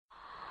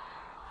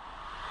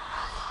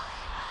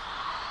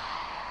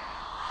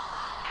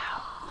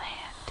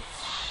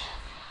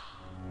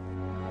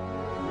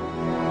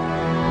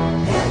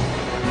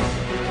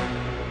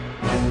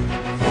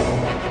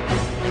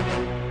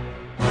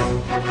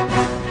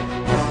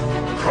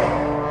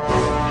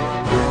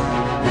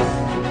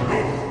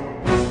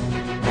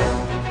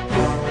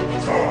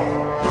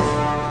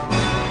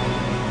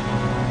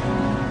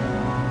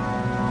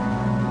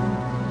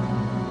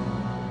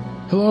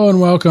and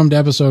welcome to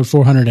episode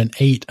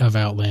 408 of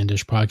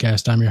Outlandish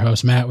Podcast. I'm your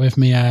host, Matt. With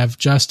me, I have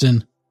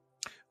Justin.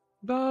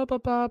 Blah, blah,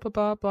 blah, blah,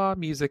 blah, blah,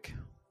 music.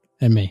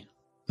 And me.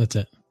 That's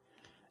it.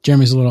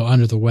 Jeremy's a little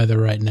under the weather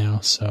right now,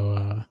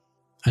 so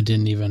I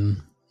didn't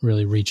even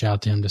really reach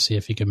out to him to see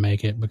if he could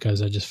make it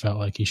because I just felt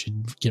like he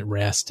should get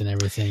rest and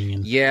everything.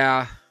 And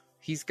yeah,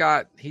 he's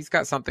got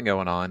something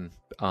going on.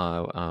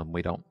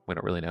 We don't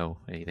really know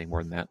anything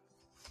more than that.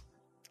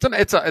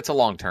 It's a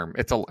long term.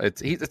 It's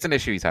an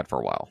issue he's had for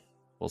a while.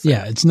 We'll see.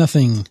 Yeah, it's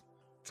nothing.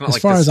 It's not as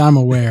like far this, as I'm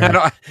aware. I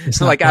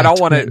don't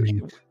want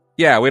to.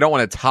 Yeah, we don't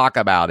want to talk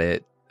about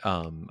it.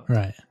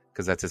 Right.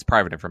 Because that's his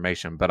private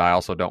information. But I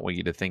also don't want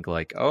you to think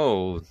like,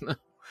 oh,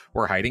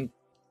 we're hiding.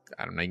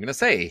 I'm not even going to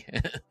say.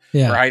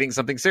 Yeah. We're hiding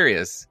something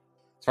serious.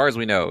 As far as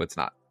we know, it's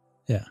not.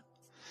 Yeah.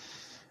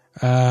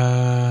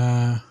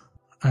 All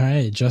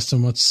right,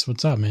 Justin,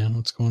 what's up, man?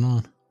 What's going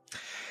on?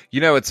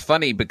 You know, it's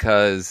funny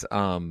because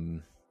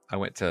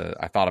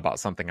I thought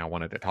about something I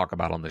wanted to talk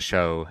about on the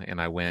show,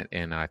 and I went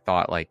and I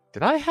thought, like,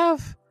 did I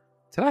have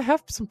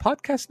some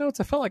podcast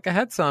notes? I felt like I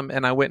had some,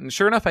 and I went, and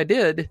sure enough, I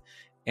did.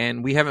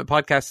 And we haven't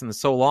podcasted in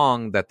so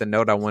long that the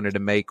note I wanted to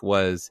make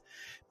was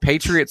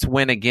Patriots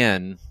win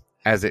again,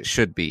 as it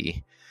should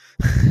be.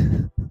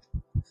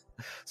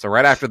 So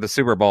right after the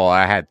Super Bowl,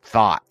 I had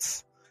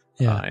thoughts.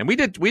 Yeah. And we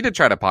did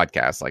try to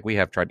podcast. Like, we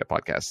have tried to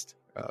podcast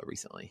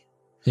recently.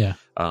 Yeah.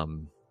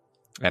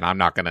 And I'm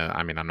not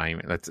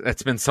even,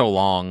 it's been so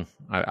long.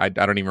 I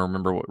don't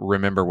even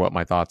remember what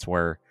my thoughts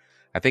were.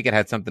 I think it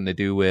had something to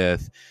do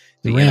with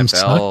the Rams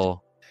NFL.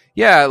 Sucked.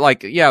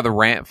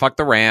 Yeah, fuck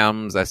the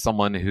Rams, as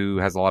someone who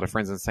has a lot of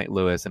friends in St.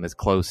 Louis and is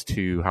close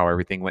to how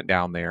everything went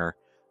down there.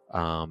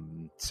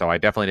 So I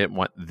definitely didn't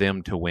want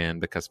them to win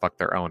because fuck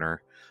their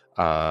owner.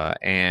 There's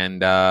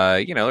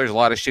a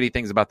lot of shitty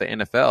things about the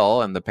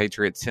NFL, and the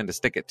Patriots tend to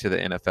stick it to the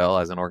NFL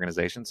as an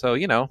organization. So,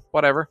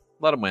 whatever,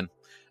 let them win.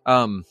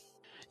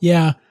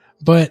 Yeah,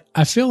 but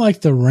I feel like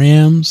the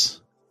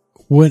Rams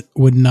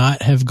would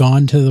not have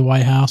gone to the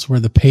White House, where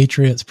the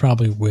Patriots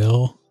probably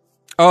will.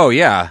 Oh,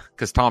 yeah,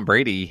 because Tom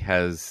Brady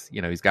has,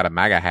 he's got a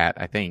MAGA hat,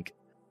 I think.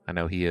 I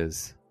know he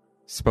has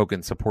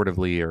spoken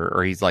supportively,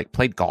 or he's, like,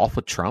 played golf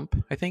with Trump,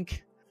 I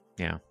think.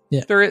 Yeah.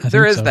 There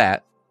is so.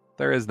 That.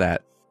 There is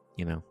that,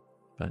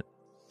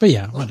 But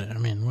yeah,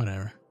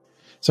 whatever.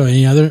 So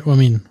what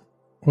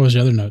was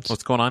your other notes?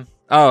 What's going on?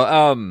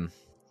 Oh,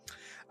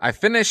 I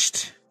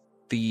finished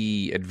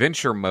the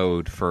adventure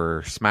mode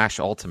for Smash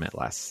Ultimate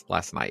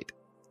last night.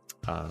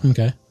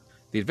 Okay.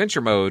 The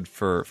adventure mode,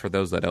 for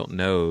those that don't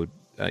know,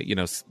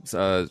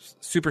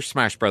 Super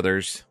Smash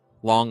Brothers,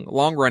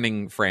 long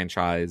running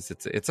franchise.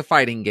 It's a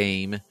fighting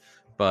game,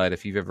 but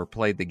if you've ever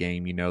played the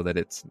game, you know that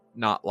it's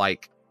not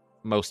like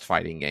most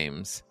fighting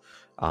games.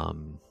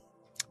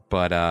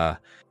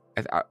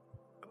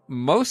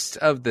 Most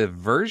of the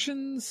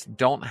versions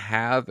don't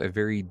have a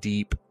very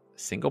deep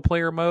single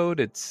player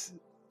mode.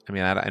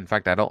 In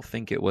fact, I don't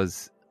think it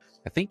was.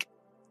 I think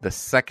the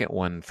second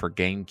one for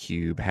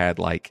GameCube had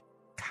like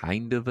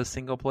kind of a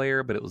single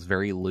player, but it was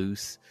very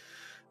loose.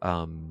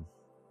 In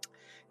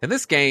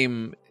this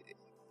game,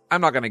 I'm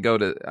not going to go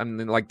to.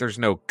 There's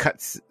no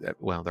cuts.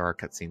 Well, there are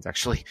cutscenes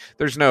actually.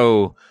 There's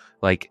no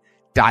like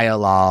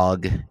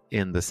dialogue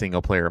in the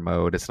single player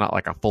mode. It's not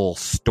like a full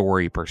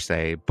story per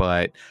se,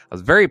 but I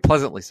was very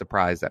pleasantly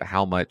surprised at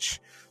how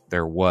much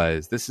there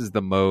was. This is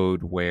the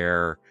mode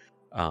where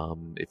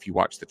if you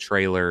watch the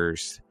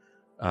trailers,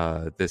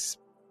 this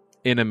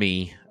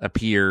enemy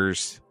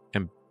appears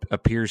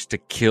to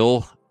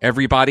kill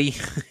everybody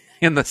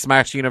in the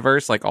Smash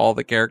universe, like all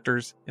the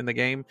characters in the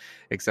game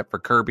except for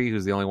Kirby,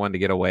 who's the only one to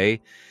get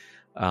away.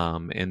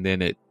 And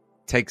then it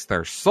takes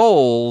their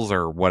souls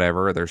or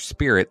whatever, their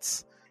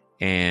spirits,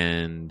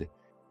 and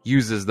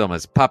uses them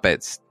as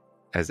puppets,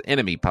 as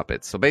enemy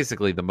puppets. So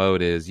basically the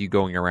mode is you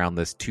going around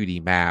this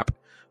 2D map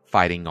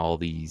fighting all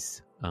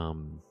these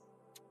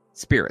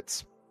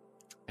spirits.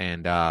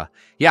 And I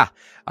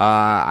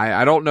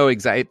don't know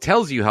exactly. It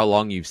tells you how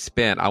long you've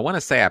spent. I want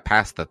to say I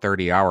passed the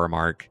 30-hour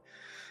mark.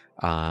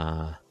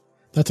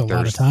 That's a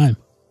lot of time.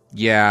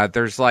 Yeah,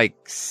 there's like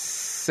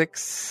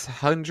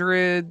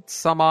 600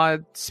 some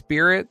odd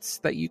spirits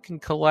that you can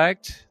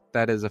collect.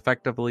 That is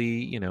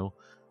effectively,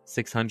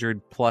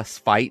 600 plus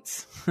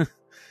fights.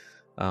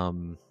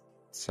 There's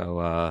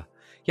a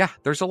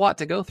lot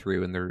to go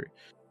through, and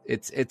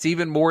it's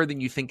even more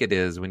than you think it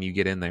is when you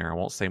get in there. I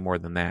won't say more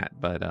than that,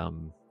 but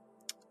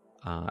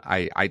I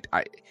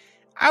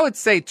would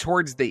say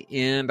towards the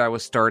end I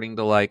was starting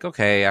to like,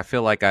 okay, I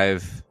feel like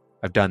I've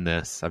done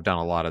this. I've done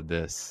a lot of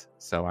this.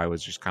 So I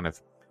was just kind of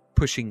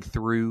pushing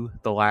through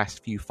the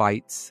last few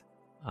fights.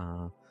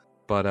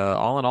 But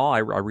all in all, I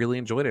really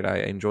enjoyed it. I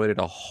enjoyed it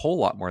a whole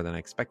lot more than I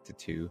expected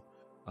to.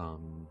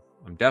 I'm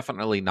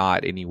definitely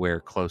not anywhere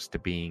close to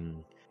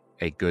being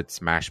a good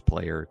Smash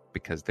player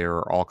because there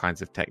are all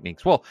kinds of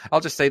techniques. Well, I'll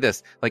just say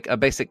this. Like, a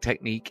basic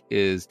technique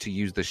is to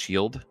use the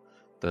shield,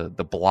 the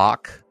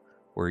block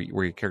where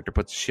your character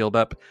puts a shield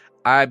up.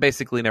 I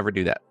basically never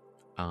do that.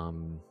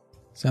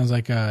 Sounds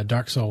like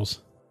Dark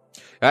Souls.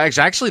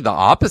 Actually, the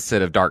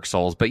opposite of Dark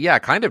Souls, but yeah,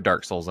 kind of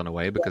Dark Souls in a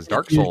way, because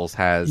Dark Souls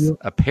has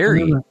a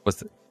parry.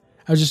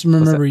 I just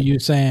remember you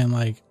saying,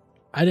 like,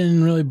 I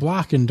didn't really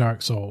block in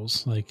Dark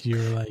Souls. Like, you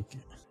were like...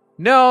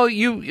 No,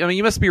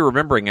 you must be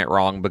remembering it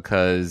wrong,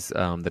 because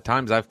the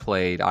times I've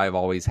played, I've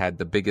always had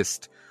the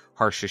biggest,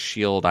 harshest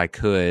shield I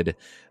could,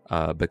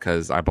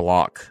 because I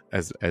block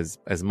as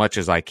much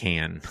as I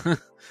can.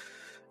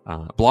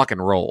 Block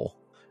and roll.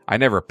 I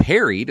never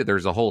parried.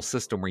 There's a whole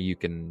system where you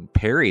can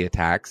parry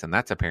attacks, and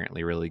that's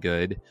apparently really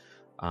good.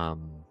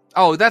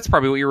 Oh, that's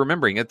probably what you're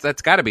remembering.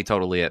 That's got to be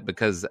totally it,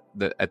 because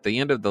at the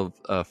end of the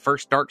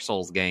first Dark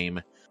Souls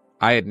game,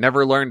 I had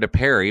never learned to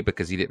parry,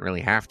 because you didn't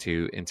really have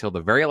to, until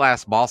the very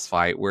last boss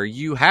fight where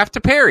you have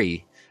to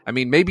parry. I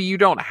mean, maybe you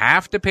don't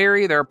have to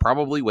parry. There are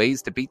probably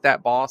ways to beat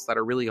that boss that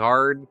are really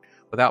hard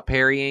without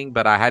parrying,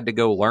 but I had to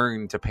go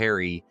learn to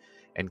parry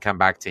and come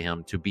back to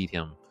him to beat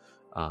him.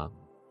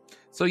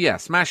 So yeah,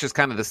 Smash is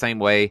kind of the same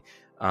way.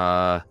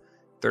 There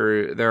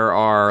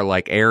are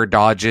like air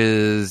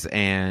dodges,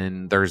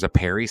 and there's a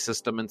parry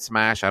system in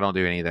Smash. I don't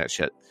do any of that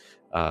shit.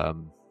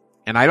 And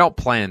I don't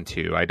plan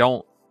to.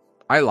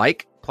 I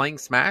like playing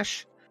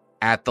Smash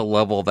at the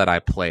level that I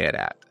play it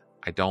at.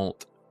 I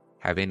don't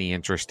have any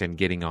interest in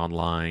getting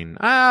online.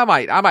 I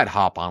might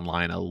hop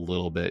online a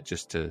little bit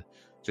just to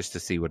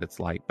see what it's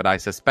like. But I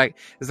suspect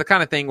it's the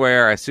kind of thing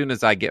where as soon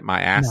as I get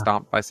my ass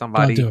stomped by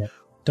somebody,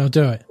 Don't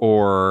do it.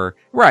 Or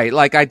right,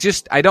 like I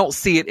don't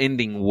see it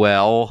ending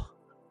well.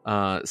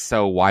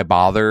 So why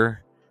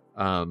bother?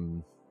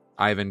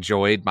 I've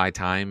enjoyed my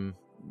time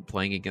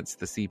playing against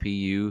the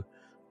CPU.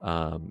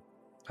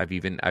 I've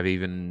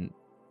even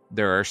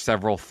there are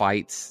several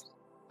fights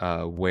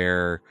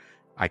where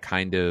I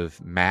kind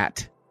of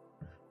mat.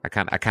 I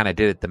kind of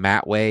did it the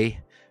mat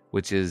way,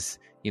 which is,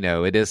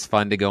 it is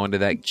fun to go into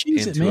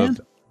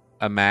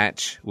a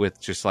match with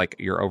just like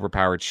your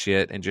overpowered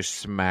shit and just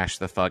smash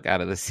the fuck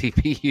out of the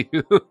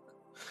CPU.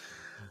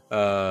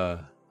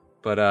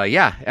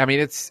 Yeah, I mean,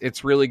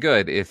 it's really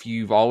good. If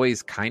you've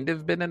always kind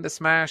of been into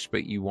Smash,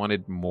 but you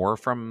wanted more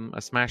from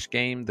a Smash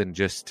game than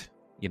just,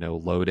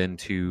 load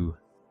into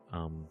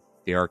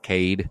the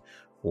arcade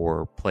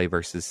or play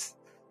versus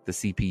the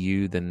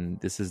CPU, then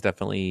this is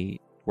definitely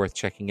worth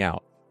checking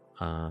out.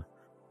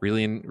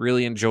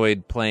 Really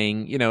enjoyed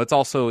playing. It's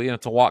also,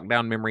 it's a walk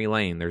down memory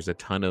lane. There's a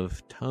ton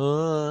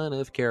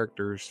of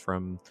characters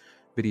from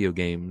video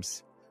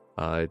games.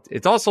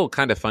 It's also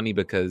kind of funny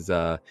because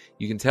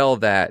you can tell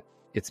that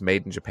it's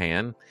made in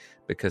Japan,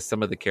 because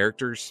some of the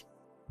characters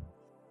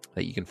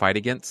that you can fight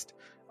against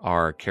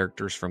are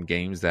characters from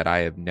games that I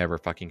have never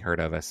fucking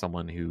heard of, as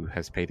someone who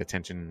has paid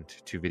attention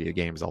to video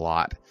games a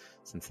lot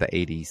since the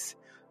 80s.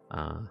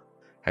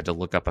 Had to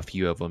look up a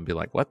few of them and be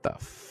like, what the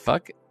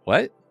fuck?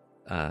 What?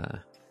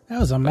 That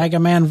was a Mega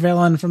Man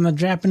villain from the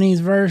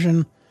Japanese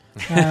version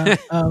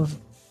of,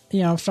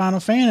 Final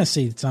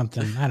Fantasy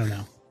something. I don't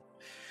know.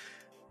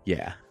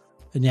 Yeah.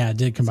 And yeah, it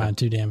did combine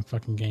two damn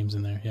fucking games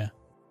in there. Yeah.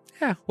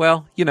 Yeah.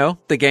 Well,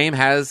 the game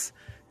has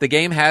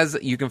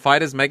you can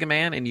fight as Mega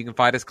Man and you can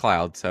fight as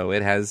Cloud. So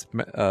it has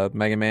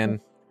Mega Man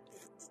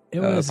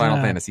Final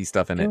Fantasy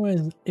stuff in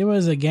it. It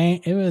was a game.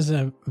 It was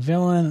a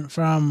villain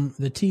from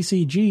the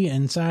TCG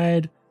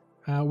inside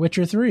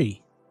Witcher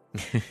 3.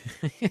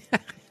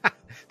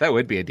 That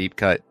would be a deep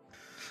cut.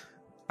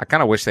 I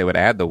kind of wish they would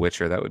add the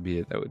Witcher. That would be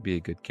a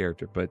good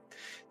character. But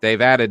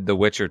they've added the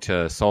Witcher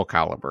to Soul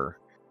Calibur,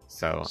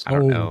 so I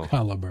don't know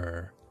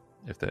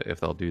if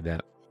they'll do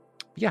that.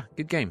 Yeah,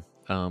 good game.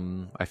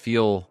 I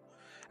feel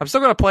I'm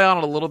still going to play on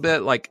it a little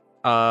bit. Like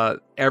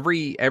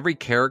every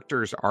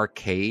character's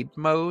arcade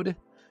mode,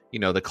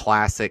 the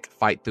classic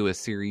fight through a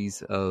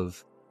series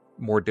of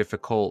more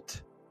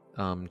difficult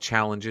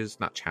challenges,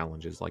 not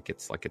challenges, like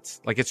it's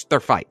their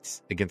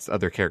fights against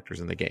other characters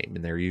in the game,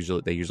 and they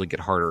usually get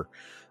harder.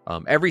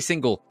 Every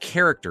single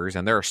characters,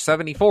 and there are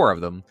 74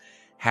 of them,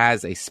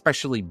 has a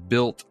specially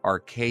built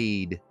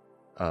arcade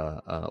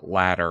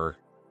ladder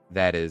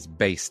that is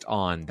based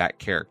on that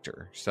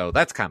character. So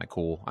that's kind of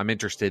cool. I'm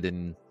interested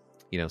in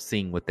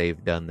seeing what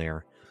they've done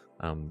there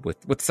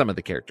with some of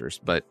the characters.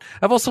 But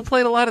I've also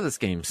played a lot of this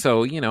game,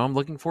 so I'm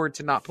looking forward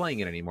to not playing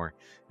it anymore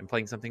and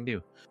playing something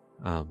new.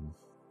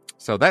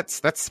 So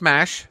that's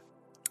Smash.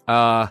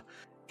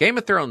 Game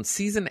of Thrones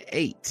Season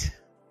 8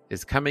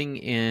 is coming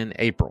in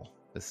April.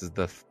 This is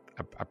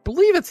I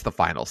believe it's the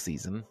final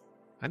season.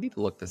 I need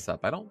to look this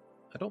up. I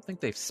don't think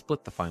they've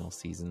split the final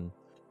season.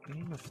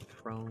 Game of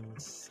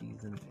Thrones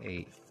Season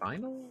 8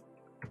 final?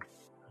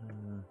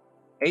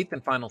 8th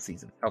and final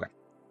season. Okay.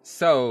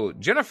 So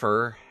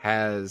Jennifer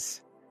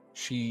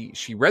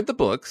she read the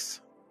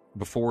books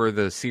before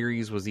the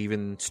series was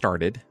even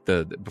started,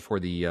 before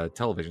the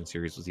television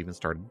series was even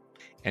started.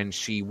 And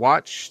she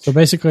watched... So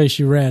basically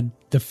she read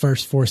the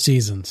first 4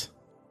 seasons.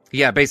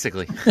 Yeah,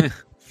 basically.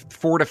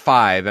 4 to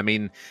 5. I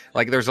mean,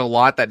 like, there's a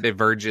lot that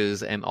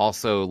diverges, and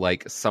also,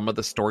 like, some of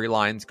the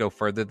storylines go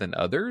further than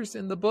others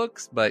in the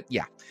books. But,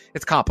 yeah,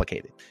 it's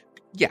complicated.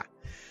 Yeah.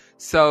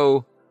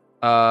 So,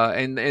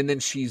 and then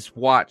she's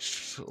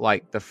watched,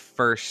 like, I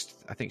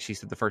think she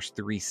said the first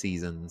 3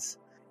 seasons.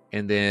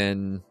 And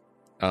then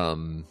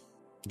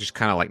just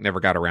kind of like never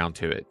got around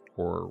to it,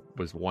 or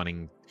was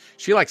wanting.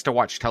 She likes to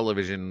watch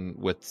television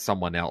with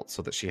someone else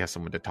so that she has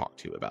someone to talk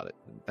to about it.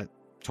 That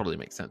totally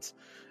makes sense.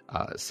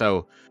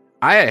 So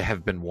I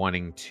have been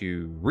wanting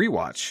to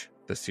rewatch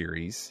the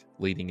series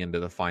leading into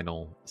the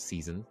final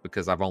season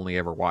because I've only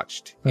ever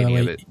watched any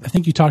of it. I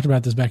think you talked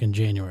about this back in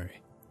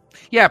January.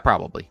 Yeah,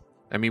 probably.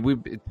 I mean,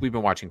 we've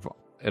been watching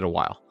it a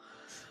while.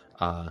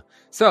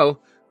 So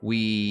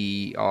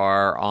we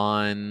are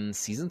on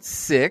season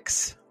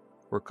 6.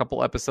 We're a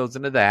couple episodes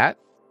into that,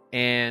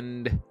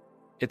 and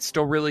it's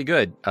still really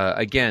good.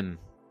 Again,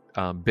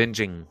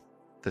 binging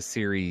the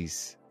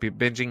series,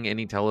 binging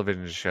any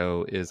television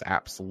show is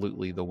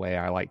absolutely the way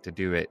I like to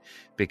do it,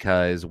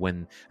 because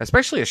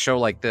especially a show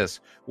like this,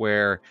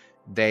 where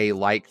they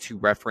like to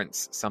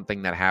reference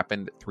something that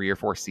happened 3 or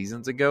 4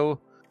 seasons ago,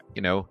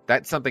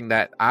 that's something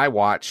that I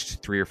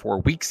watched 3 or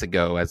 4 weeks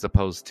ago, as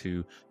opposed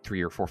to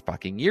 3 or 4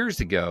 fucking years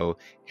ago,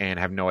 and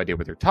have no idea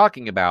what they're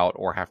talking about,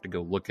 or have to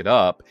go look it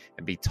up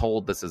and be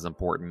told this is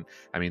important.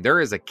 I mean,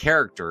 there is a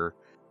character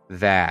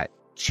that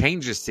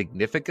changes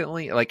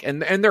significantly,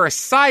 and they're a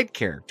side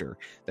character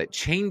that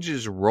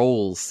changes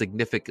roles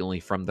significantly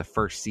from the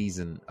first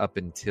season up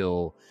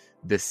until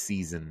this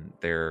season.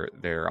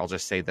 I'll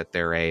just say that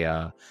they're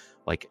a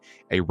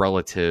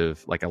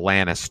relative, like a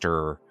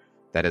Lannister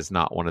that is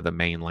not one of the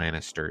main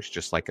Lannisters,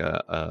 just like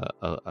a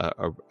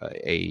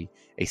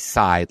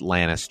side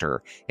Lannister,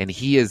 and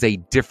he is a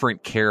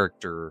different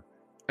character.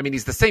 I mean,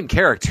 he's the same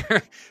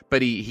character,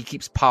 but he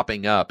keeps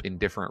popping up in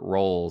different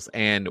roles.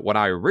 And when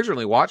I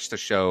originally watched the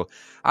show,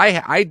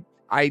 I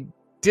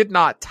did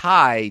not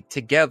tie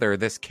together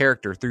this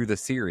character through the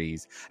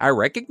series. I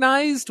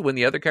recognized when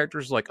the other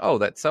characters were like, oh,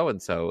 that's so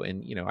and so,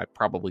 and I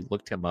probably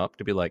looked him up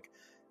to be like,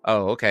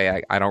 oh,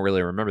 okay, I don't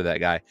really remember that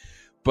guy.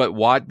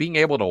 But being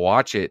able to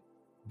watch it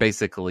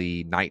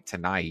basically night to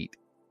night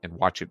and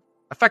watch it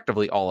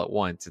effectively all at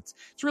once, it's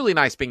really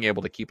nice being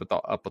able to keep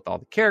up with all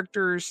the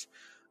characters.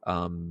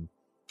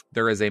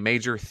 There is a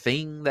major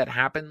thing that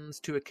happens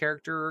to a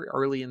character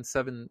early in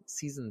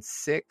season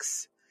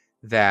 6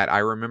 that I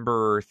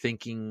remember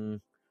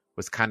thinking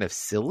was kind of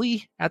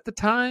silly at the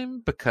time,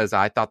 because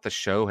I thought the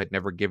show had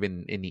never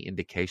given any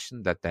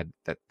indication that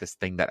this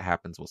thing that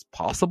happens was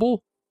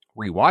possible.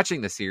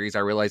 Rewatching the series, I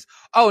realized,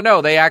 oh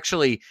no, they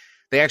actually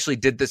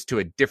did this to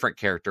a different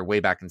character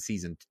way back in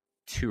season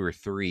 2 or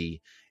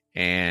 3,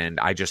 and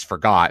I just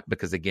forgot,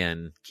 because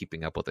again,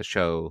 keeping up with a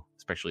show,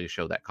 especially a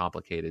show that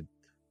complicated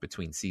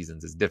between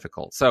seasons, is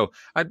difficult. So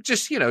I'm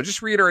just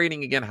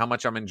reiterating again how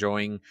much I'm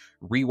enjoying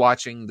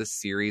rewatching this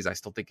series. I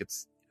still think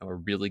it's a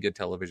really good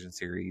television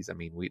series. I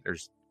mean,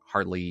 there's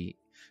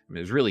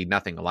really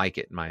nothing like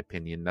it in my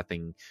opinion.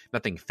 Nothing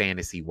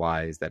fantasy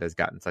wise that has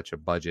gotten such a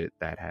budget,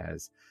 that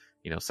has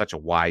such a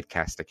wide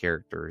cast of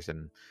characters,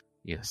 and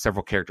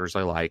several characters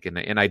I like,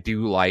 and I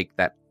do like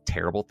that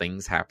terrible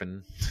things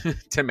happen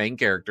to main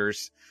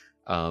characters.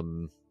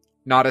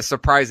 Not as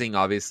surprising,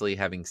 obviously,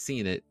 having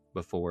seen it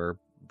before,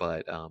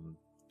 but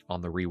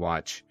on the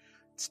rewatch,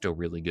 it's still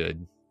really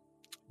good.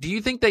 Do you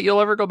think that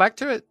you'll ever go back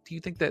to it? Do you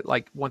think that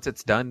once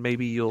it's done,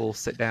 maybe you'll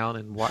sit down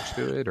and watch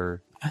through it?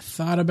 Or I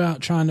thought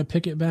about trying to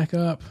pick it back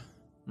up,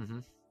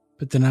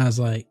 but then I was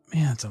like,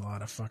 man, it's a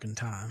lot of fucking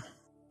time.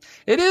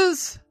 It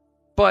is,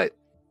 but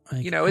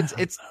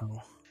it's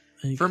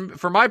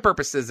for my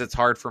purposes, it's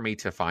hard for me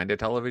to find a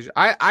television.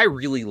 I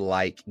really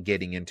like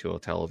getting into a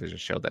television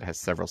show that has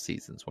several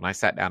seasons. When I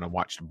sat down and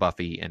watched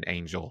Buffy and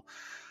Angel,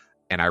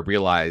 and I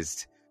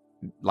realized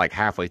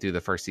halfway through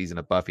the first season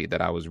of Buffy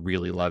that I was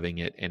really loving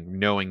it, and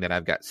knowing that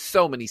I've got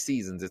so many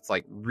seasons, it's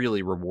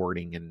really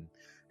rewarding, and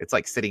it's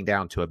like sitting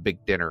down to a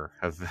big dinner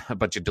of a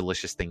bunch of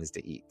delicious things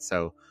to eat.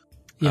 So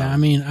yeah, I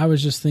mean, I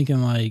was just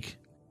thinking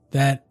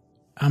that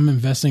I'm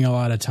investing a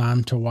lot of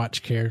time to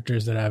watch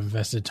characters that I've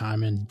invested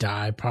time in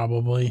die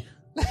probably.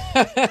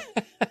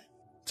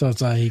 So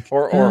it's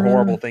or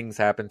horrible things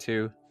happen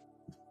too.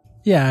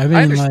 Yeah, I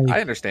mean,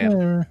 I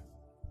understand.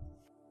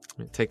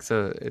 It takes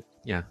a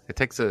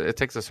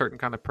certain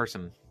kind of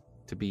person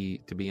to be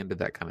into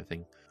that kind of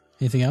thing.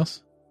 Anything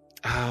else?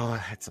 Oh, I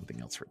had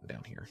something else written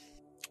down here.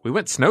 We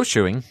went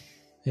snowshoeing.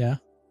 Yeah.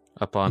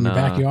 Up on in the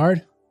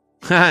backyard?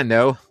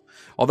 No.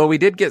 Although we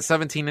did get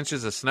 17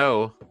 inches of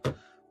snow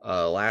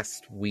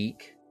last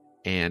week,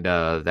 and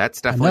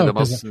that's definitely the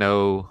most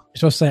snow. You're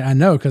supposed to say I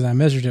know because I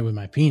measured it with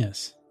my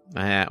penis.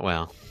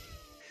 Well,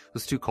 it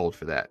was too cold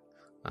for that.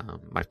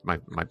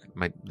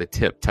 The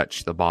tip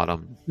touched the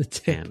bottom. The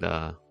tip. And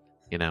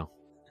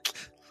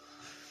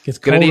Gets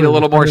gonna need a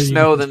little more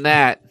snow than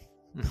that.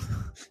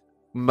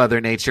 Mother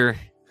Nature,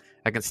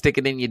 I can stick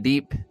it in you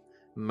deep.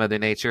 Mother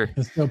Nature,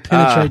 let's go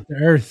penetrate the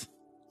earth.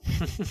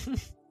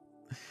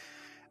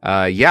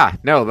 Yeah,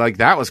 no,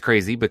 that was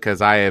crazy,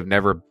 because I have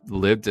never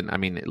lived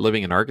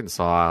living in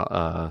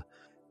Arkansas.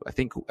 I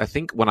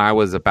think when I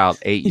was about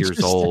 8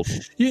 years old.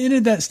 You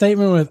ended that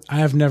statement with "I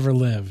have never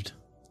lived."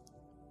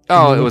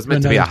 Oh, it was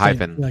meant to be a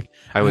hyphen.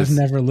 I've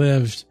never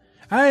lived.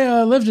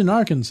 I lived in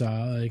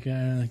Arkansas.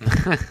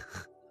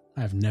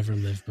 I've never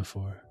lived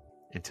before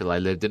until I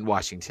lived in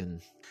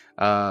Washington.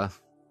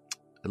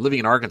 living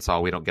in Arkansas,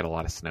 we don't get a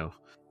lot of snow.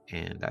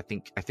 And I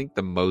think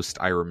the most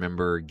I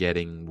remember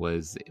getting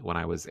was when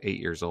I was 8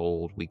 years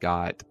old. We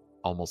got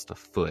almost a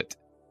foot,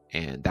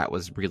 and that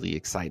was really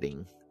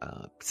exciting.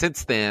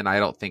 Since then, I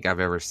don't think I've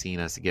ever seen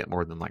us get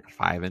more than like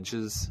 5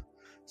 inches.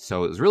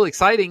 So it was really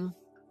exciting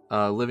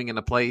living in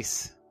a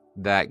place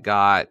that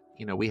got,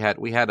 we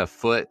had a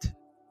foot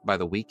by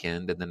the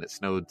weekend, and then it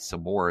snowed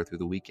some more through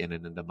the weekend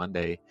and into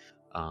Monday.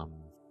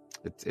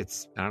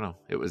 It's I don't know.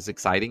 It was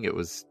exciting. It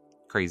was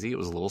crazy. It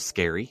was a little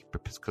scary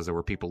because there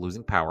were people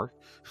losing power.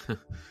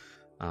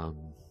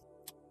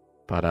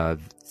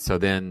 So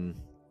then,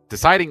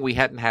 deciding we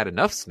hadn't had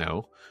enough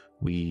snow,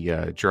 we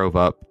drove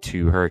up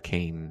to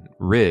Hurricane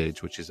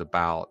Ridge, which is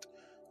about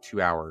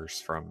 2 hours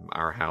from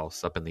our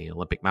house up in the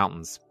Olympic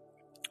Mountains.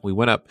 We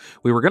went up.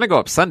 We were going to go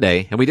up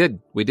Sunday, and we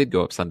did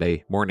go up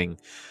Sunday morning.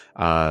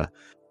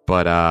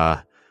 But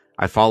I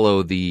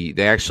follow they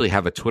actually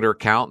have a Twitter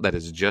account that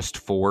is just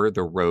for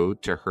the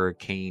road to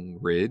Hurricane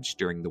Ridge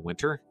during the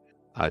winter,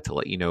 to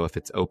let you know if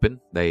it's open.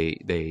 They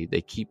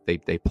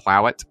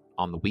plow it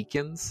on the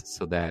weekends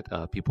so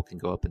that people can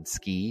go up and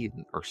ski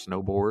or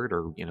snowboard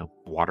or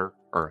water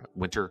or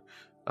winter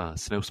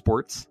snow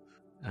sports.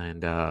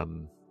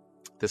 And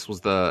this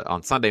was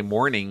on Sunday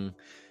morning.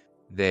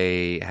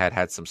 They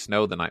had some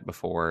snow the night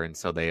before, and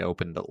so they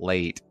opened it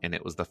late, and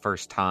it was the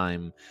first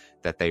time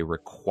that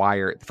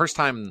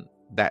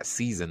that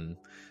season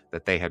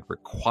that they had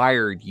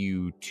required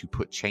you to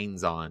put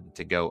chains on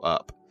to go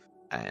up.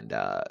 And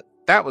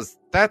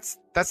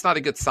that's not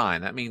a good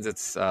sign. That means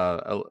it's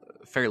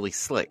fairly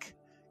slick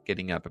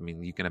getting up. I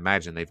mean, you can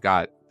imagine they've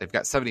got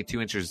 72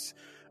 inches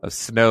of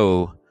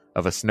snow,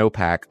 of a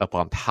snowpack up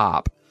on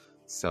top.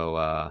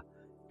 So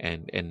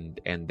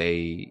and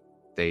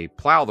they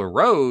plow the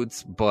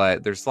roads,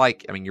 but there's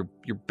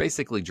you're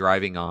basically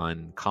driving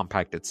on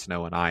compacted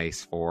snow and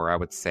ice for, I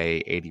would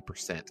say,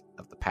 80%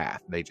 of the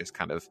path. They just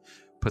kind of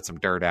put some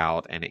dirt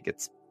out and it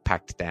gets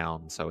packed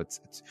down. So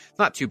it's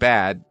not too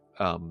bad,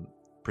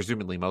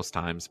 presumably most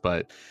times,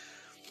 but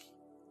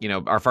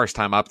our first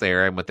time up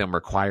there, and with them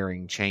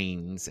requiring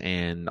chains,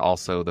 and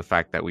also the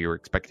fact that we were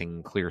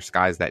expecting clear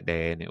skies that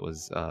day and it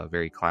was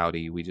very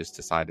cloudy, we just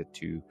decided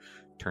to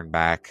turn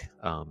back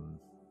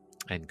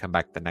and come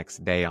back the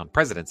next day on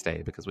President's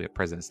Day, because we had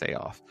President's Day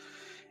off.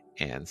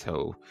 And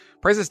so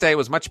President's Day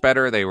was much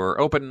better. They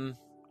were open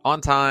on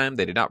time.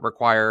 They did not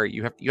require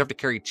you have to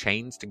carry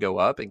chains to go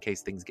up in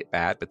case things get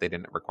bad, but they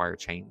didn't require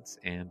chains,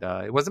 and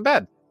it wasn't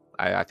bad.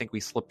 I think we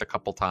slipped a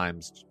couple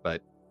times,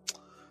 but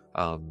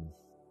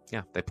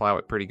they plow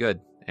it pretty good.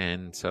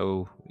 And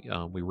so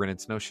we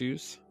rented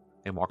snowshoes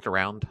and walked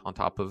around on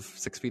top of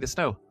 6 feet of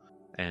snow,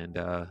 and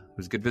it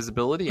was good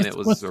visibility. And it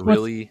was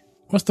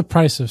What's the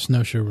price of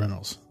snowshoe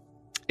rentals?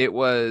 It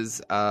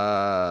was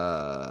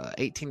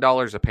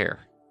 $18 a pair.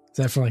 Is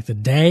that for like the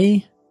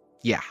day?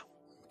 Yeah.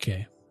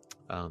 Okay.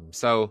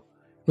 So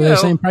were they the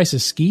same price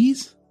as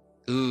skis?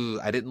 Ooh,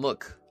 I didn't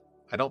look.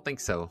 I don't think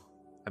so.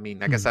 I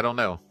mean, I guess I don't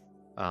know.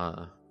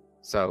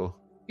 So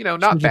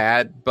not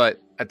bad,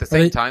 but at the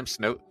same time,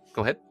 snow.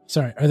 Go ahead.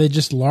 Sorry, are they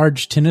just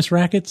large tennis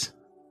rackets?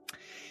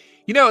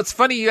 It's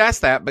funny you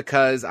asked that,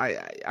 because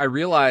I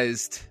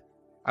realized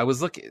I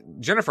was looking.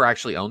 Jennifer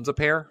actually owns a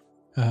pair.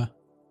 Uh-huh.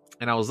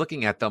 And I was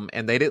looking at them,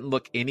 and they didn't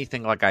look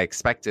anything like I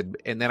expected.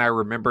 And then I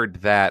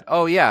remembered that,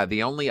 oh yeah,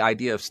 the only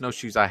idea of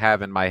snowshoes I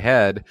have in my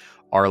head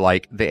are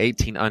like the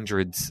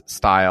 1800s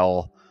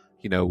style,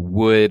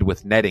 wood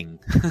with netting.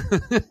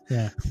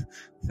 Yeah.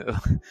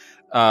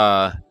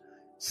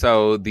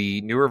 So the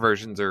newer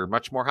versions are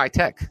much more high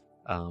tech.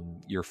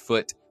 Your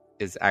foot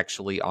is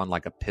actually on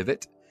like a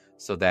pivot,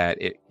 so that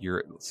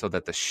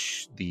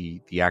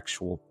the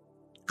actual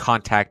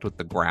contact with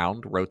the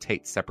ground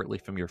rotates separately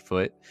from your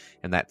foot,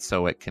 and that's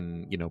so it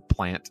can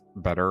plant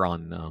better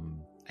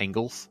on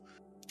angles.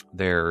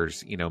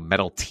 There's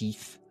metal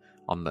teeth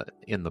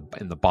in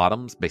the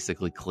bottoms,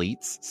 basically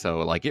cleats, so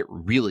like it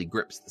really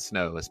grips the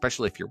snow,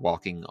 especially if you're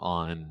walking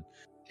on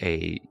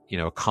a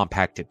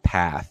compacted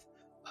path.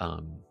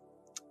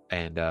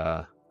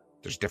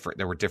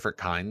 There were different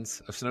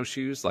kinds of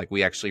snowshoes. Like,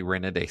 we actually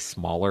rented a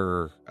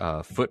smaller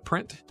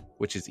footprint,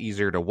 which is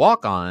easier to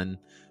walk on,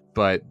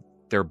 but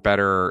they're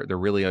better.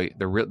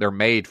 They're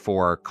made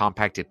for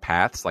compacted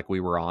paths like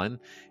we were on.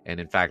 And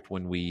in fact,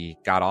 when we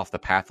got off the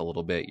path a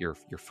little bit, your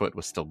foot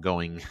was still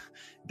going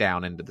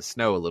down into the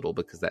snow a little,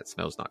 because that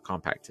snow's not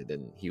compacted.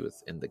 And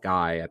the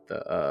guy at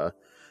the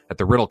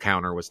riddle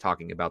counter was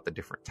talking about the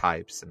different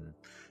types and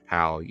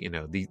how,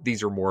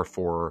 these are more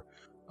for,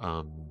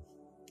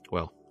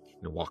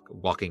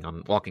 walking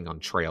on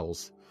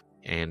trails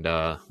and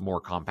more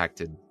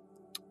compacted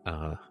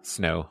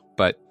snow.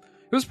 But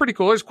it was pretty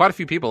cool. There's quite a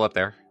few people up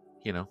there,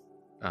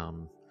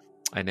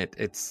 and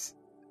it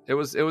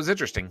was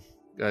interesting.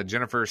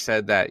 Jennifer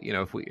said that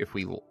if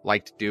we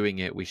liked doing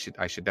it,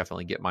 I should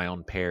definitely get my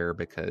own pair,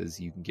 because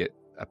you can get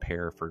a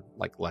pair for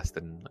like less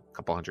than a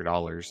couple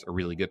 $100, a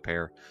really good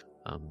pair,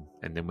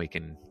 and then we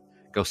can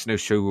go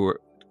snowshoe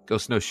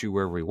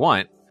wherever we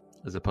want,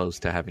 as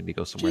opposed to having to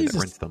go somewhere that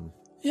rents them.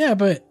 Yeah,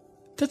 but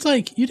that's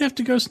like, you'd have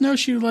to go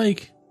snowshoe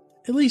like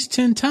at least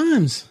 10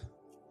 times.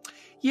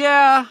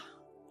 Yeah,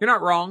 you're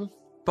not wrong,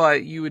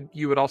 but you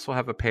would also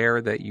have a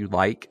pair that you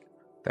like,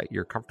 that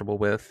you're comfortable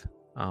with.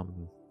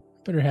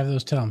 Better have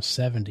those till I'm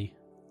 70.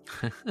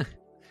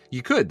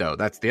 You could, though.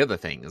 That's the other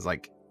thing, is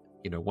like,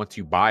 once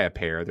you buy a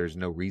pair, there's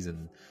no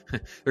reason.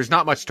 There's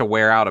not much to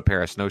wear out a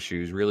pair of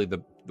snowshoes. Really,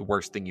 the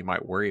worst thing you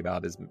might worry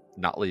about is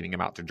not leaving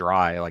them out to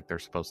dry like they're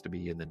supposed to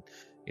be, and then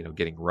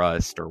getting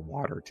rust or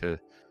water.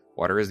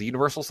 Water is the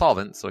universal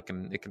solvent, so it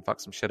can fuck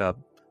some shit up.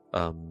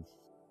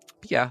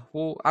 Yeah,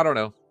 well, I don't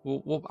know.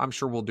 I'm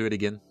sure we'll do it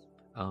again.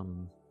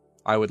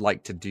 I would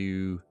like to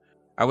do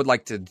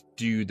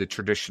the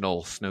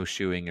traditional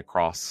snowshoeing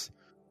across,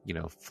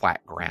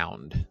 flat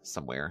ground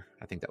somewhere.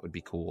 I think that would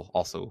be cool.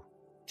 Also,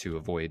 to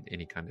avoid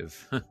any kind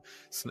of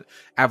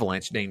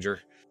avalanche danger.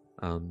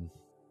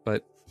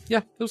 But yeah,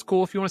 it was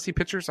cool. If you want to see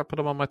pictures, I'll put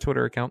them on my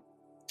Twitter account.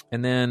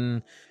 And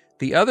then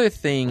the other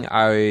thing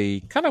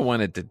I kind of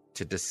wanted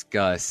to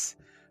discuss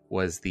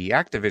was the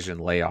Activision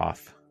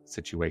layoff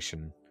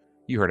situation.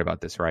 You heard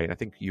about this, right? I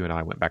think you and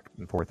I went back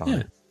and forth on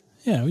it.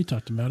 Yeah, we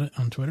talked about it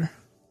on Twitter.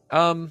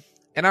 And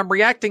I'm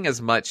reacting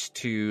as much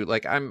to,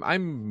 like,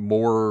 I'm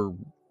more,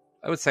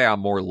 I would say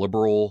I'm more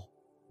liberal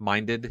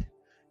minded,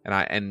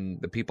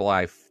 and the people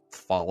I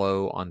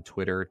follow on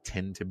Twitter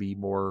tend to be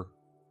more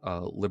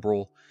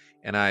liberal.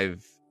 And I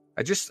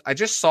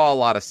just saw a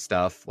lot of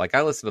stuff. Like,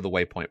 I listen to the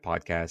Waypoint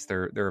podcast.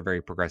 They're a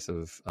very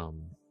progressive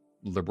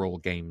liberal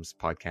games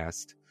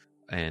podcast,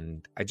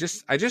 and I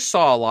just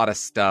saw a lot of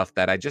stuff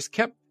that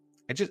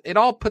it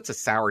all puts a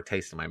sour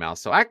taste in my mouth.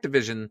 So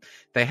Activision,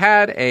 they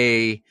had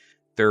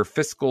their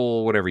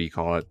fiscal, whatever you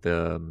call it,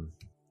 the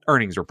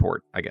earnings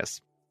report, I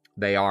guess.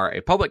 They are a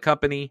public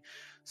company,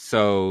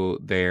 so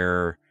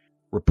their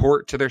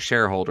report to their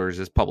shareholders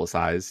is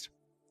publicized.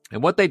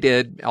 And what they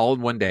did all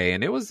in one day,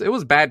 and it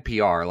was bad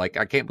PR. Like,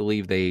 I can't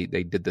believe they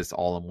did this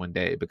all in one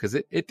day, because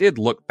it did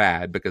look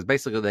bad, because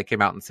basically they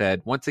came out and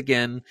said, once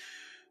again,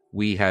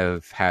 we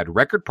have had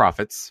record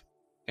profits,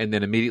 and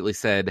then immediately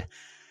said,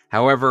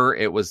 however,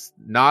 it was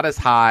not as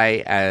high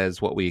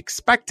as what we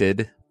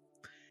expected.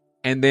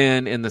 And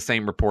then in the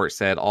same report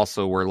said,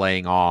 also, we're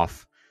laying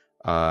off,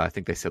 I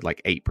think they said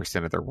like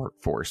 8% of their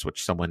workforce,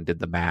 which someone did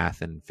the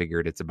math and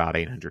figured it's about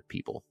 800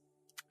 people.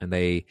 And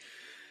they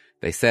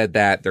said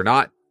that they're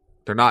not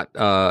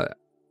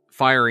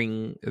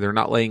firing, they're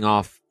not laying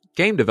off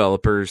game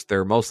developers.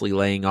 They're mostly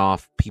laying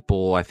off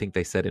people, I think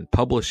they said, in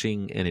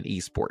publishing and in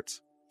esports.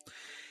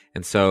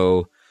 And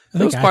so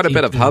there was quite a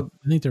bit of hub.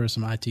 I think there was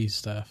some IT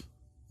stuff.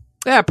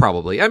 Yeah,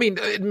 probably. I mean,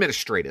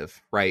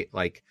 administrative, right?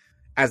 Like,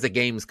 as a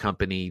games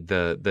company,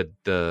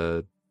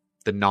 the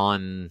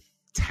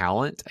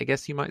non-talent, I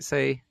guess you might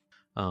say,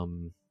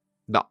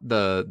 not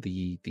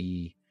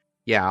the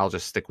yeah, I'll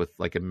just stick with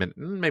like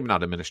maybe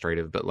not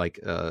administrative, but like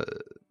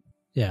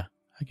yeah,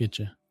 I get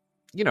you.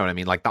 You know what I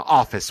mean? Like the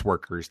office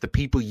workers, the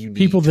people you need,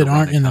 people that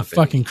aren't in the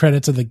fucking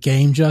credits of the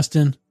game,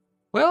 Justin.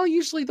 Well,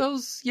 usually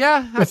those,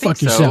 yeah, I think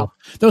fuck yourself.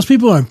 Those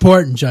people are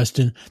important,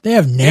 Justin. They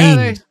have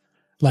names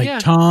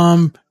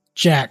Tom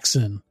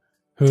Jackson,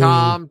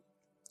 Tom,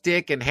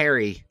 Dick, and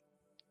Harry.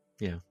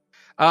 Yeah.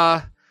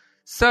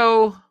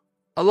 So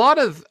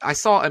I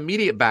saw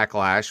immediate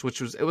backlash,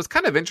 which was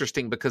kind of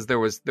interesting, because there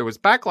was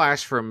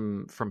backlash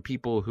from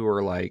people who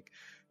are like,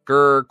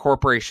 grr,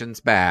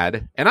 corporations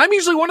bad. And I'm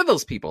usually one of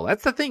those people.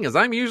 That's the thing, is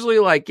I'm usually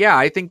like, yeah,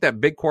 I think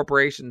that big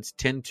corporations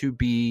tend to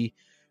be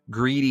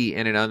greedy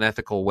in an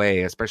unethical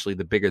way, especially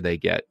the bigger they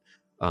get.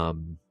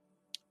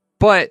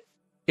 But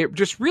it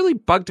just really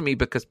bugged me,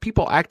 because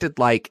people acted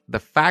like the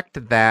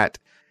fact that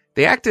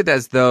they acted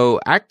as though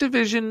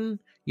Activision,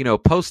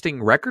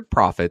 posting record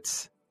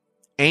profits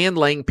and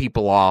laying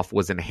people off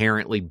was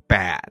inherently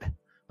bad.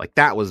 Like,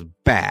 that was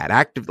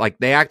bad.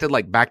 They acted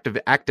like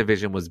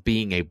Activision was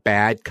being a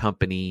bad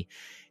company,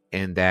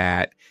 and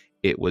that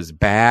it was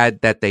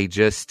bad that they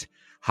just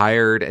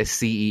hired a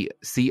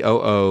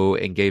COO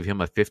and gave him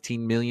a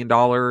 $15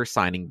 million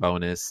signing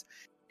bonus.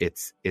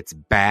 It's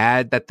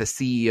bad that the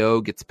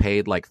CEO gets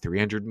paid like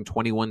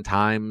 321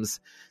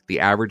 times the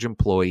average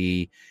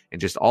employee,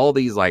 and just all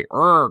these like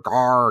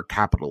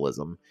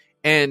capitalism.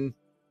 And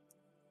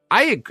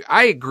I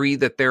agree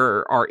that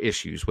there are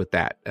issues with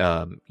that.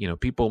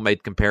 People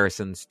made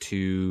comparisons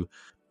to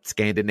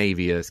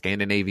Scandinavia.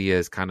 Scandinavia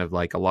is kind of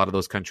like, a lot of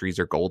those countries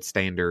are gold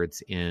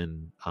standards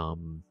in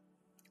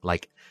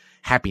like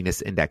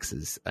happiness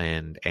indexes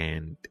and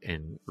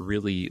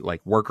really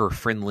like worker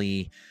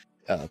friendly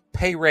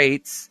pay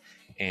rates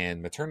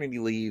and maternity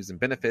leaves and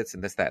benefits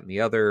and this, that, and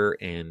the other,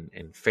 and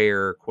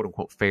fair, quote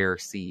unquote, fair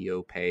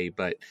CEO pay.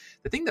 But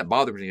the thing that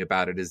bothers me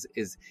about it is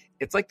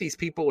it's like these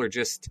people are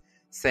just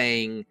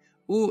saying,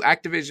 ooh,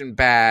 Activision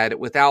bad,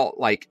 without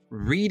like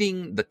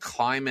reading the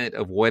climate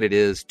of what it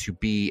is to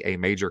be a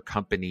major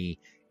company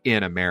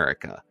in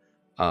America.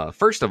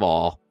 First of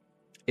all,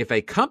 if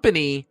a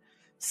company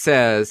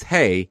says,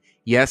 hey,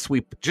 yes,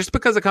 just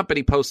because a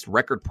company posts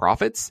record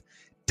profits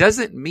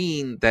doesn't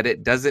mean that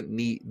it doesn't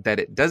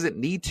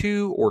need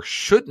to or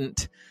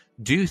shouldn't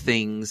do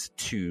things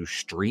to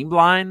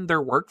streamline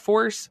their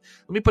workforce.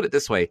 Let me put it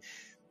this way.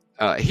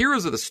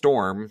 Heroes of the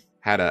Storm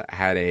had a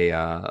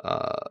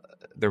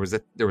there was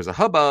a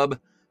hubbub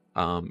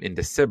in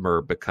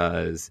December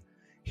because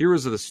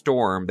Heroes of the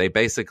Storm, they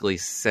basically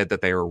said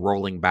that they were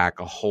rolling back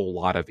a whole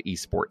lot of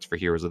esports for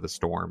Heroes of the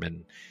Storm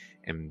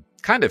and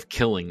kind of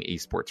killing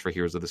esports for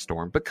Heroes of the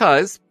Storm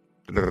because,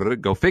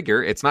 go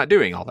figure, it's not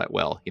doing all that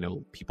well.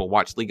 People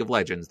watch League of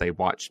Legends, they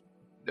watch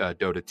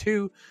Dota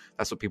 2.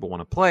 That's what people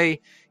want to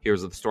play.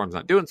 Heroes of the Storm's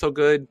not doing so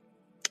good.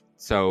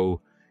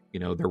 So,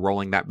 they're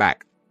rolling that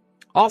back.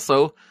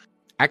 Also,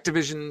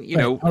 Activision,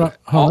 hold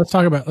on. Let's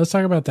talk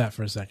about that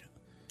for a second.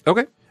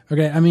 Okay.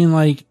 I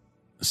mean,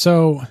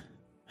 so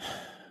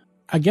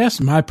I guess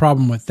my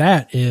problem with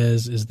that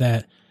is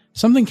that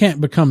something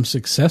can't become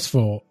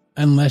successful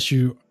unless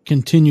you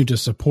continue to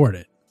support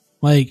it.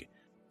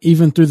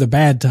 Even through the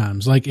bad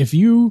times. If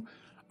you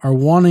are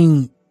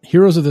wanting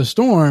Heroes of the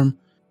Storm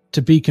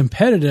to be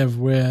competitive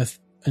with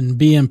and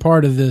being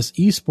part of this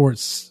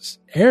esports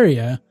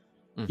area,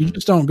 you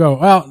just don't go,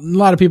 well, a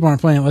lot of people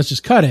aren't playing it, let's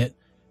just cut it.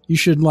 You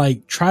should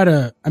try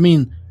to,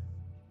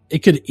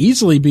 it could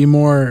easily be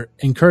more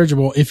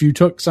encourageable if you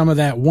took some of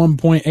that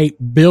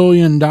 $1.8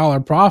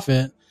 billion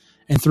profit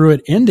and threw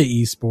it into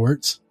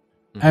esports.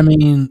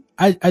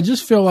 I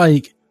just feel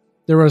like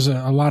there was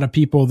a lot of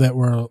people that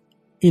were,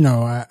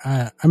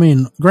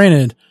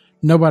 granted,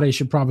 nobody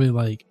should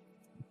probably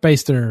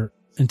base their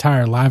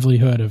entire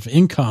livelihood of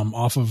income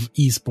off of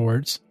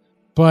esports,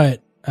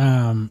 but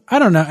I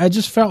don't know. I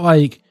just felt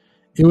like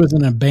it was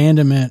an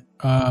abandonment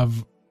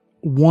of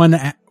one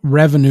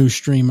revenue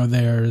stream of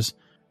theirs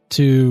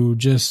to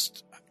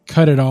just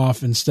cut it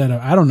off instead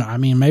of, I don't know.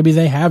 Maybe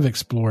they have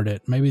explored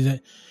it.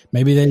 Maybe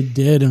they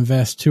did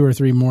invest 2 or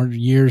 3 more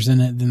years in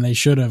it than they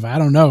should have. I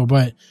don't know,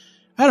 but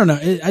I don't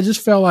know. I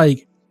just felt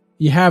like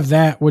you have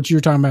that, what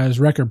you're talking about is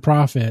record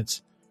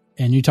profits.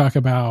 And you talk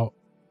about,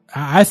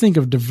 I think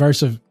of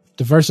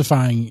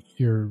diversifying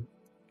your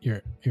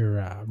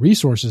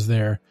resources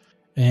there,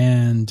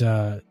 and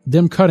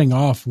them cutting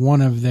off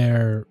one of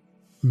their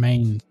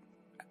main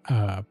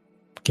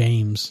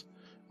games,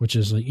 which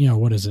is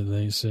what is it?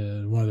 They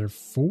said one of their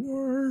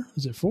 4.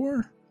 Is it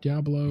 4?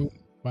 Diablo,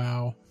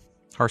 WoW,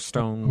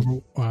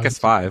 Hearthstone. I guess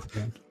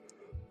 5.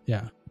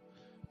 Yeah.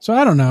 So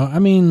I don't know. I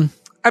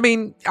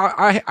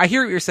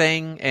hear what you're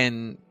saying,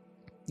 and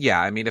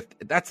yeah, if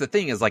that's the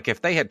thing is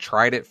if they had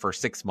tried it for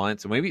 6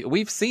 months, and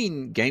we've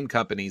seen game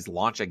companies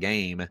launch a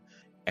game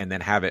and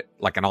then have it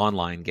an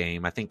online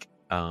game. I think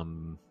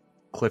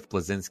Cliff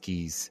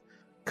Bleszinski's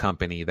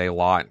company, they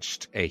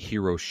launched a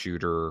hero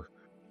shooter,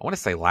 I want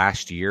to say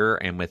last year,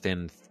 and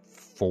within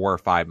 4 or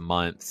 5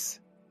 months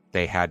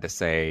they had to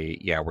say,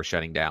 yeah, we're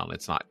shutting down.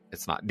 It's not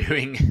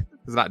doing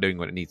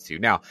what it needs to.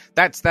 Now,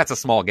 that's a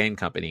small game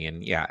company,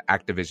 and yeah,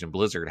 Activision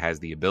Blizzard has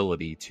the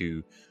ability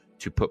to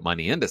put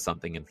money into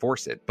something and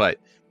force it. But,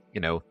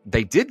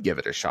 they did give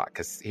it a shot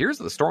because Heroes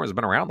of the Storm has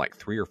been around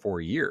 3 or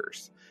 4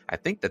 years. I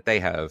think that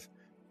they have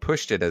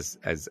pushed it as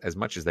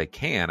much as they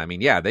can.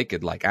 Yeah, they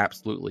could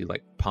absolutely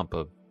pump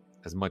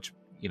as much,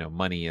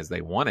 money as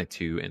they wanted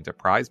to into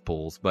prize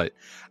pools. But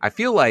I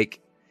feel and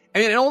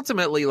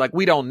ultimately,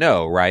 we don't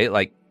know,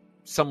 right?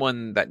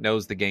 Someone that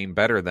knows the game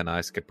better than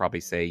us could probably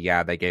say,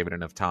 yeah, they gave it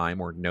enough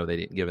time, or no, they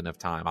didn't give enough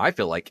time. I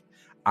feel like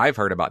I've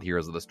heard about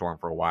Heroes of the Storm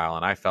for a while,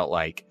 and I felt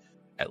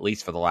at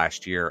least for the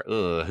last year,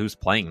 who's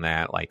playing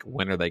that?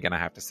 When are they going to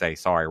have to say,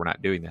 sorry, we're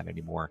not doing that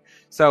anymore?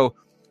 So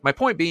my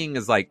point being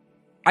is I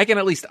can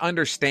at least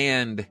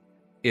understand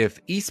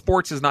if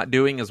esports is not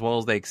doing as well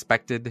as they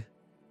expected,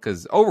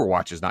 because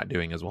Overwatch is not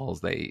doing as well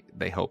as they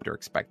hoped or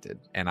expected.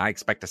 And I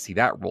expect to see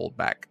that rolled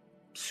back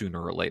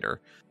sooner or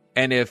later.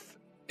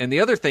 And the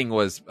other thing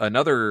was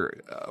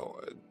another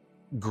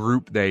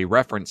group they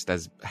referenced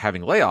as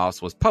having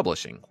layoffs was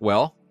publishing.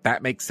 Well,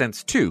 that makes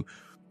sense too.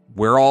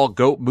 We're all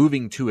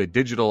moving to a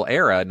digital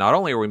era. Not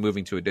only are we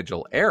moving to a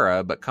digital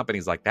era, but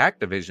companies like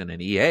Activision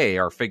and EA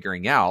are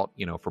figuring out,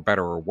 for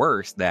better or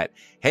worse, that,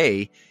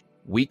 hey,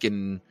 we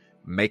can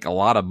make a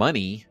lot of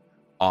money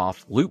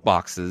off loot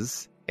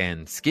boxes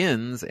and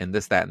skins and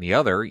this, that, and the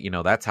other.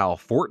 That's how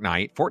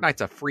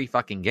Fortnite's a free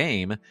fucking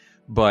game,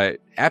 but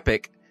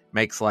Epic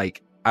makes I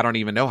don't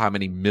even know how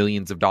many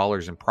millions of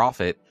dollars in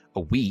profit a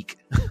week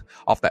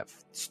off that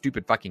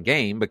stupid fucking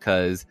game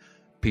because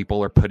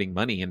people are putting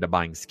money into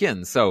buying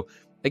skins. So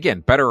again,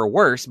 better or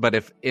worse, but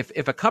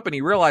if a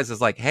company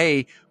realizes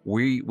hey,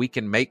 we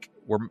can make,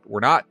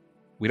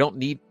 we don't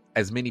need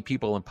as many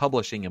people in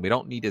publishing and we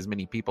don't need as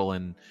many people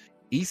in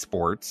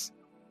esports,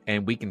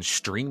 and we can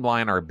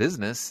streamline our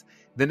business,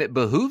 then it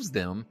behooves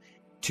them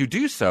to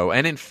do so.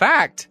 And in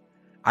fact,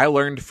 I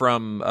learned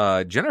from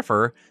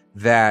Jennifer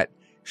that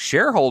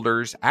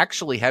shareholders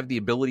actually have the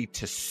ability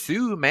to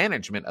sue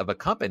management of a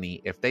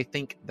company if they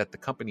think that the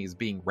company is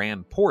being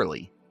ran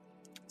poorly.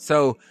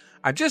 So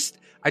I just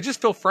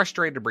feel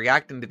frustrated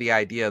reacting to the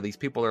idea these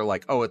people are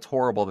oh, it's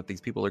horrible that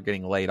these people are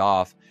getting laid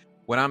off.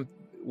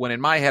 When in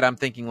my head, I'm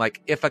thinking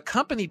if a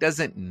company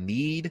doesn't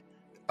need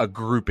a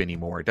group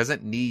anymore,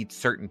 doesn't need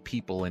certain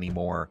people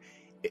anymore,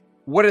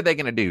 what are they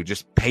going to do?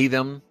 Just pay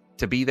them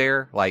to be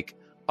there?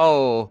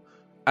 Oh,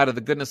 out of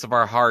the goodness of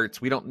our hearts,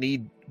 we don't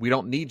need we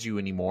don't need you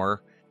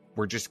anymore.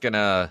 We're just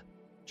gonna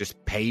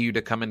just pay you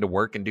to come into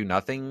work and do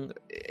nothing.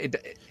 It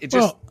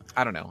just,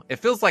 I don't know. It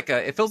feels like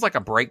a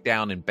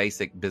breakdown in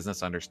basic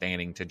business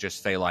understanding to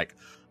just say like,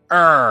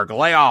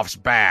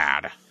 layoffs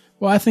bad.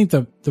 Well, I think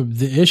the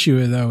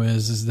issue though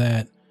is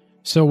that,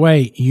 so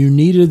wait, you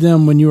needed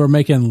them when you were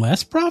making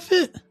less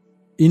profit?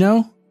 You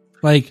know,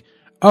 like,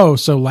 oh,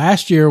 so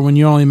last year when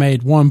you only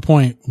made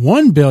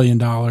 $1.1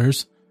 billion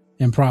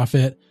in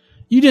profit,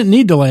 you didn't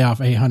need to lay off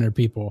 800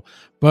 people.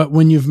 But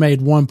when you've made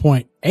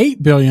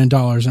 $1.8 billion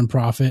in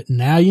profit,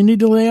 now you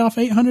need to lay off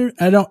 800.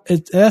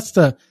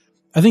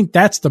 I think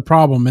that's the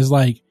problem, is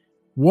like,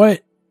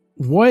 what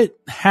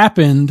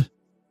happened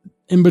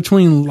in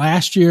between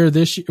last year,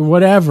 this year,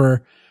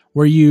 whatever,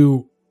 where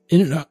you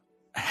ended up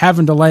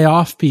having to lay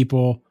off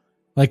people?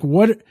 Like,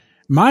 what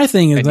my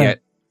thing is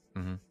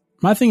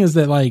my thing is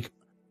that, like,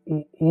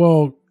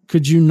 well,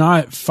 could you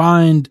not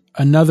find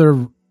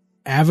another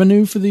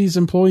avenue for these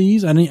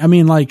employees? I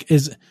mean, like,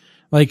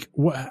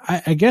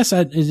 I guess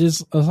it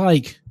is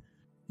like,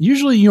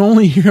 usually you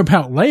only hear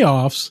about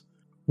layoffs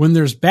when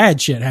there's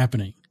bad shit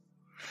happening.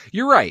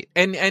 You're right.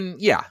 And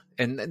yeah.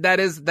 And that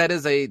is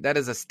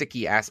a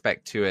sticky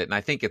aspect to it. And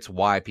I think it's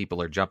why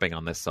people are jumping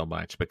on this so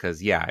much,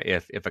 because yeah,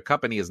 if a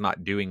company is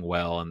not doing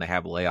well and they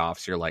have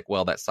layoffs, you're like,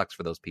 well, that sucks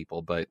for those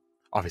people. But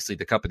obviously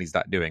the company's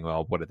not doing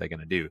well. What are they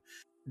going to do?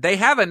 They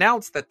have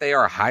announced that they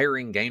are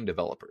hiring game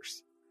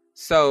developers.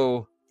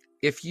 So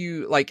if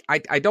you like,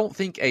 I don't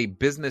think a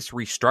business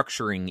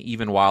restructuring,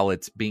 even while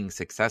it's being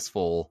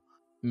successful,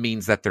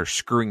 means that they're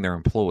screwing their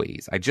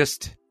employees. I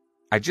just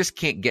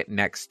can't get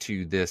next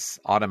to this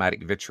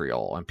automatic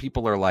vitriol. And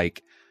people are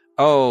like,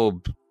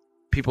 oh,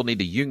 people need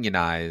to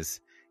unionize.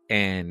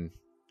 And,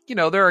 you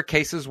know, there are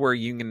cases where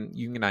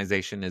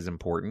unionization is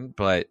important,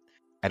 but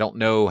I don't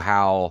know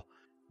how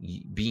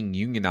being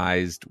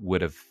unionized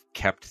would have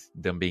kept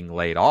them being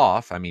laid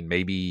off. I mean,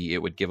 maybe it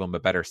would give them a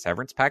better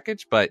severance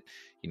package, but,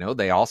 you know,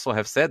 they also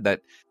have said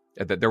that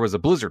there was a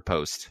Blizzard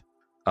post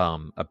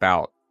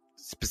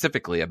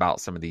specifically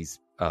about some of these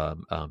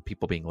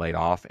people being laid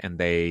off,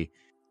 and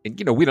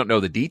you know, we don't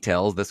know the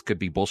details. This could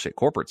be bullshit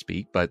corporate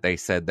speak, but they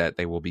said that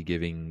they will be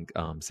giving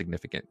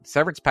significant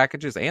severance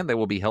packages, and they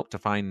will be helped to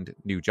find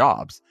new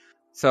jobs.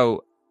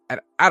 So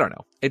I don't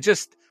know. It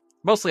just,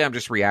 mostly I'm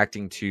just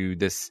reacting to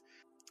this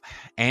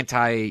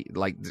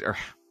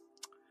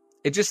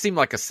it just seemed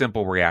like a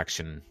simple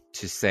reaction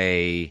to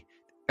say,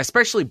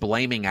 especially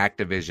blaming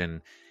Activision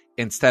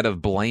instead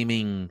of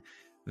blaming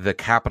the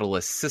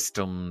capitalist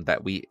system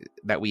that we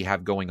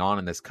have going on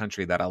in this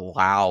country that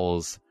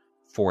allows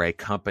for a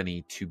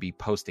company to be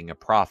posting a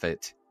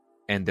profit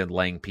and then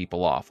laying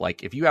people off.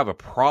 Like, if you have a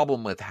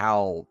problem with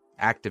how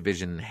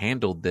Activision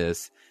handled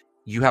this,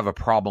 you have a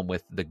problem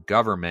with the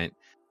government,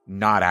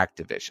 not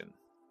Activision.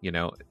 You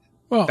know,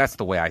 well, that's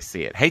the way I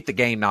see it. Hate the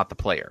game, not the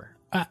player.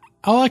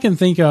 All I can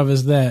think of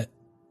is that,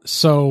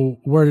 so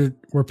were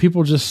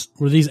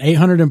these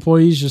 800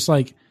 employees just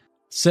like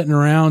sitting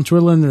around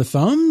twiddling their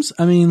thumbs?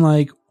 I mean,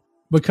 like,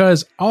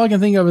 because all I can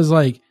think of is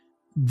like,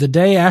 the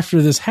day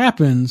after this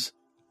happens,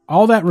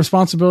 all that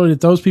responsibility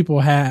that those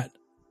people had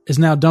is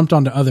now dumped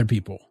onto other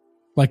people.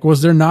 Like,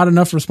 was there not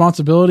enough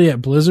responsibility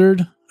at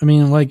Blizzard? I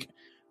mean, like,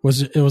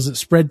 was it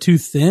spread too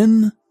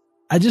thin?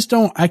 I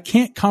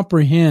can't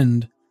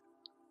comprehend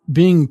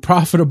being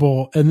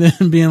profitable and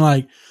then being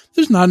like,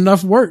 there's not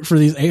enough work for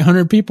these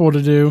 800 people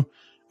to do.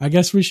 I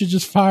guess we should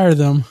just fire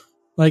them.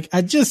 Like,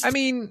 I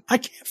can't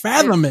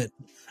fathom it.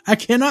 I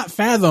cannot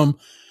fathom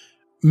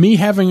me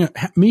having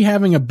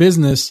a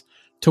business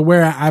to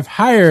where I've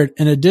hired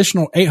an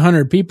additional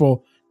 800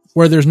 people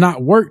where there's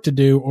not work to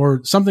do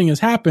or something has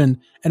happened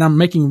and I'm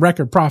making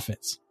record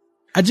profits.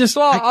 I'll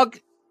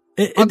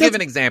give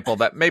an example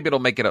that maybe it'll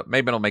make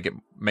it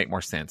make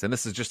more sense. And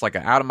this is just like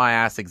an out of my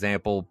ass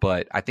example,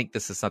 but I think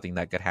this is something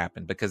that could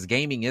happen because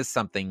gaming is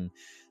something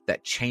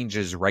that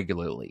changes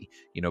regularly.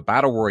 You know,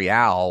 Battle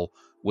Royale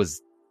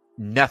was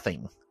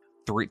nothing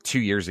 3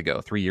 years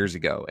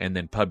ago, and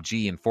then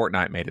PUBG and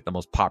Fortnite made it the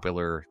most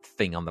popular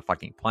thing on the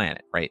fucking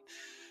planet, right?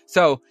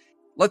 So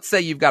let's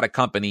say you've got a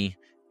company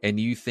and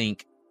you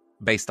think,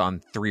 based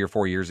on 3 or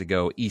 4 years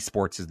ago,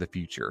 esports is the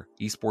future.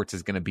 Esports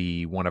is going to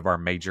be one of our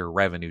major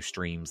revenue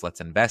streams.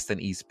 Let's invest in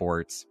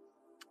esports.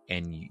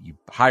 And you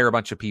hire a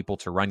bunch of people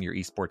to run your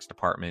esports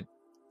department.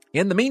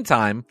 In the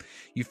meantime,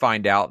 you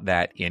find out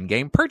that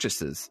in-game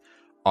purchases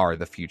are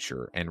the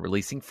future and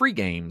releasing free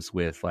games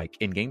with like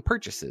in-game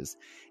purchases.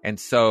 And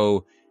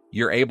so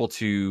you're able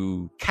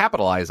to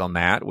capitalize on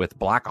that with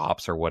Black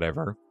Ops or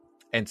whatever.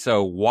 And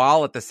so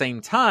while at the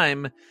same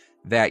time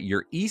that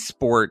your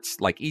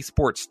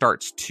esports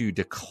starts to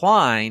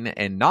decline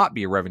and not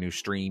be a revenue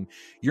stream,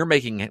 you're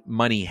making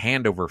money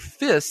hand over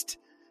fist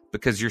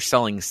because you're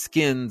selling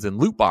skins and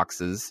loot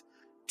boxes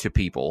to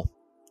people.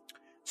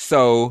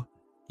 So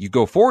you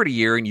go forward a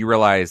year and you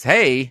realize,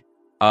 hey,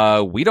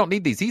 we don't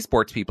need these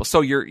esports people.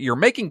 So you're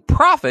making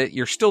profit.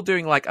 You're still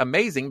doing like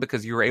amazing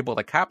because you were able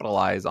to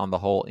capitalize on the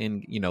whole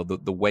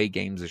the way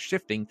games are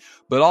shifting.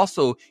 But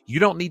also you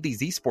don't need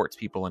these esports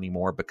people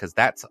anymore because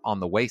that's on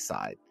the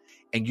wayside.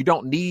 and you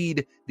don't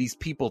need these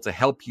people to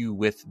help you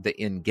with the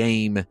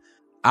in-game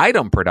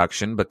item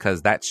production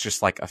because that's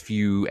just like a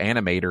few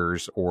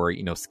animators or,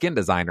 skin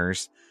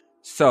designers.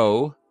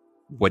 So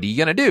what are you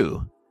going to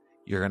do?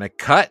 You're going to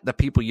cut the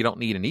people you don't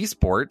need in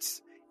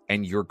esports,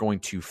 and you're going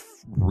to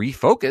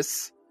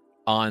refocus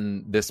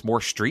on this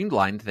more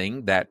streamlined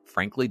thing that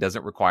frankly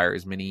doesn't require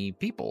as many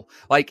people.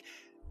 Like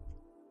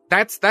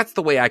that's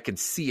the way I can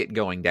see it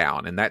going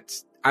down. And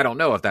I don't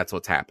know if that's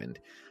what's happened.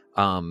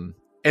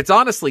 It's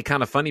honestly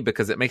kind of funny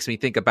because it makes me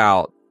think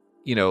about,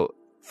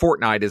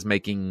 Fortnite is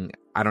making,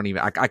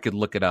 I could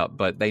look it up,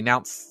 but they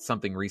announced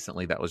something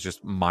recently that was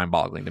just mind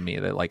boggling to me,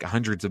 that like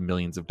hundreds of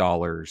millions of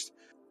dollars,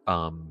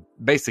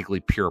 basically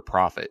pure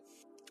profit.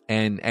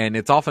 And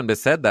it's often been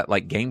said that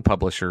like game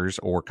publishers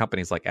or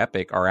companies like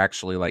Epic are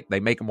actually like, they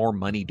make more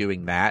money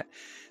doing that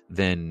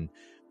than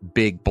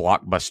big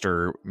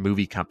blockbuster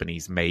movie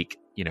companies make,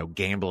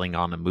 gambling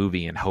on a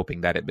movie and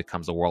hoping that it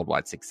becomes a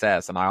worldwide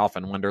success. And I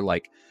often wonder,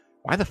 like,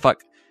 why the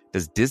fuck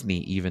does Disney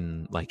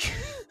even like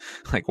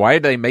why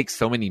do they make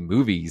so many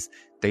movies?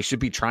 They should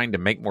be trying to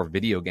make more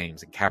video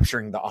games and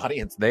capturing the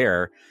audience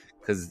there,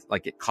 because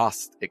like it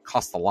costs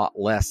a lot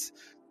less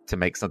to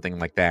make something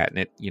like that,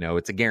 and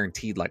it's a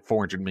guaranteed like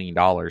 $400 million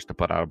to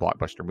put out a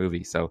blockbuster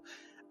movie. So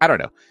I don't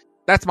know.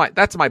 That's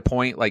my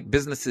point. Like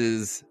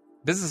businesses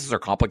are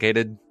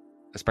complicated,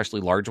 especially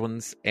large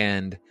ones,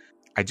 and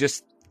I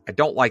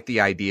don't like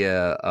the idea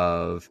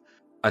of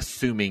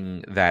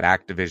assuming that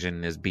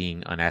Activision is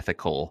being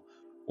unethical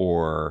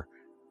or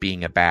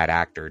being a bad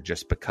actor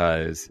just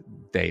because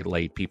they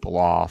laid people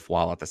off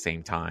while at the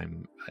same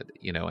time,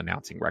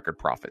 announcing record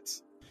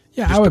profits.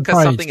 Yeah, just I would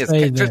probably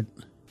say that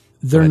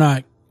they're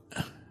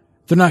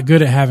not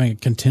good at having a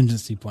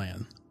contingency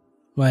plan.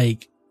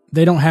 Like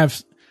they don't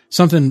have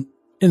something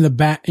in the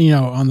back,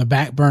 on the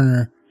back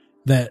burner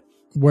that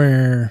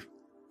where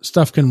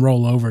stuff can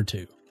roll over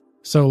to.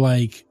 So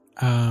like,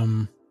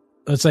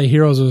 let's say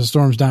Heroes of the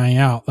Storm's dying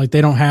out. Like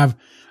they don't have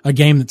a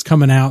game that's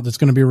coming out that's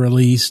going to be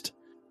released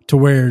to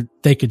where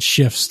they could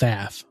shift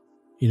staff.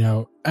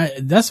 I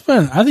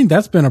think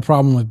that's been a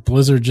problem with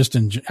Blizzard,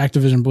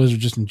 Activision Blizzard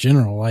just in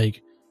general.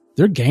 Like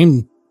their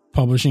game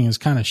publishing is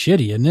kind of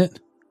shitty, isn't it?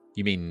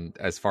 You mean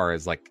as far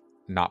as like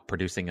not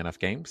producing enough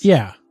games?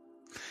 Yeah.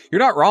 You're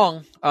not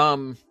wrong.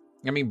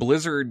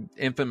 Blizzard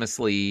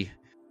infamously,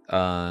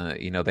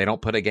 they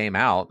don't put a game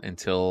out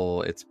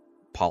until it's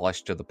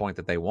polished to the point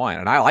that they want.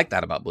 And I like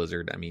that about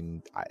Blizzard. I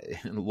mean,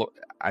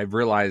 I've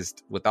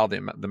realized with all the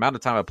amount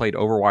of time I played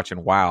Overwatch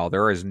and WoW,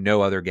 there is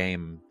no other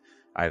game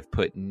I've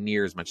put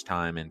near as much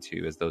time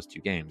into as those two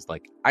games.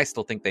 Like, I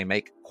still think they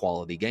make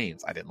quality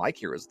games. I didn't like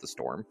Heroes of the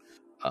Storm,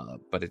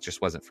 but it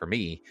just wasn't for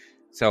me.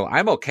 So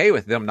I'm okay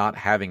with them not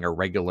having a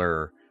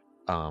regular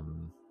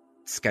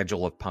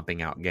schedule of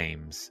pumping out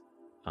games.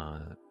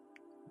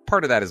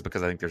 Part of that is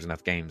because I think there's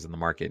enough games in the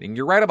market. And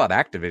you're right about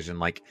Activision.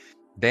 Like,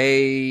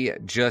 they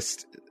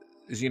just,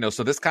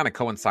 so this kind of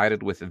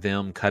coincided with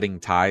them cutting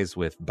ties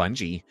with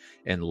Bungie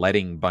and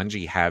letting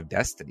Bungie have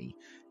Destiny.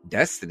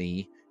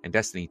 Destiny and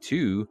Destiny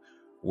 2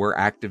 were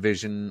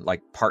Activision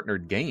like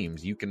partnered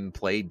games. You can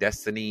play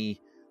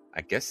Destiny.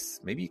 I guess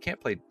maybe you can't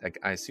play.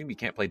 I assume you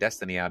can't play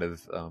Destiny out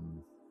of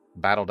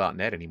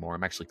battle.net anymore.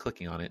 I'm actually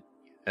clicking on it.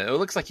 It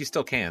looks like you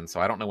still can. So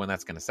I don't know when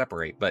that's going to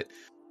separate, but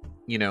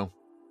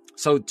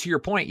so to your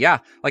point, yeah,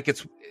 like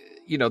it's,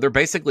 they're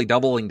basically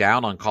doubling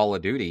down on Call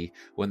of Duty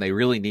when they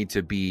really need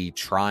to be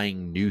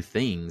trying new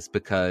things,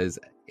 because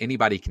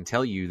anybody can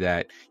tell you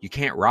that you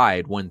can't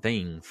ride one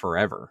thing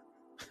forever.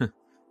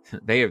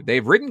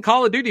 They've ridden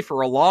Call of Duty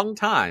for a long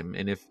time,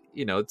 and if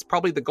it's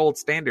probably the gold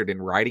standard in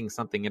riding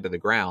something into the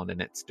ground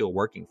and it's still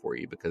working for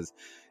you because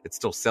it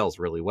still sells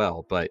really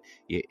well. But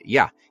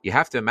yeah, you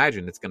have to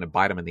imagine it's going to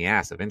bite them in the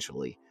ass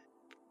eventually.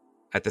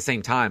 At the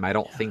same time, I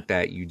don't think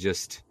that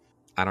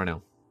I don't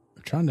know.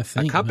 I'm trying to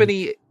think. A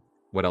company.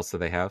 What else do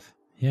they have?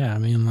 Yeah, I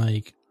mean,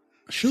 like,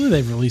 surely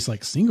they've released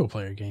like single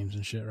player games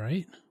and shit,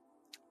 right?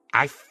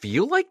 I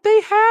feel like they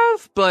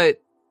have,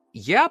 but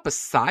yeah,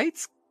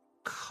 besides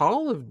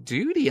Call of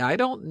Duty, I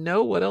don't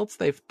know what else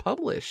they've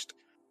published.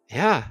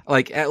 Yeah,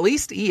 like at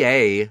least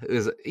EA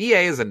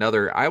is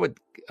another. I would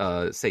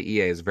say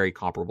EA is very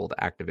comparable to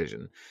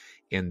Activision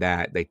in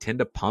that they tend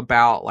to pump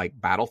out like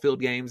Battlefield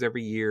games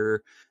every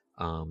year.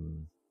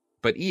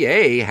 But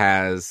EA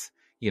has,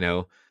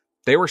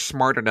 they were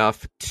smart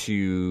enough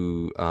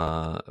to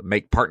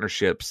make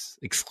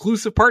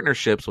exclusive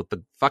partnerships with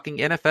the fucking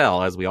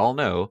NFL, as we all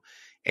know,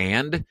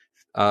 and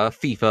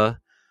FIFA.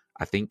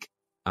 I think,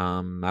 I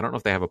don't know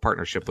if they have a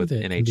partnership with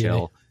NHL.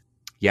 NBA.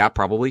 Yeah,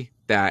 probably.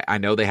 That I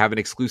know they have an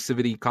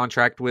exclusivity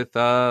contract with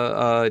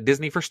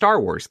Disney for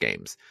Star Wars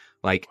games.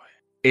 Like,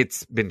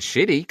 it's been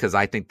shitty because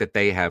I think that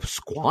they have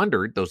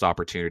squandered those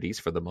opportunities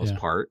for the most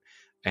part.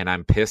 And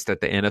I'm pissed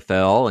at the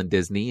NFL and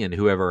Disney and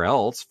whoever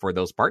else for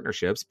those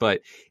partnerships.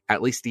 But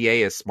at least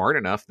EA is smart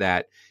enough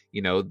that,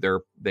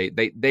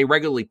 they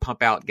regularly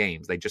pump out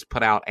games. They just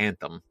put out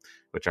Anthem,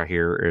 which I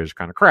hear is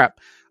kind of crap.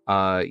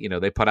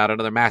 They put out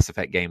another Mass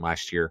Effect game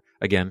last year.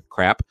 Again,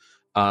 crap.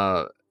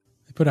 They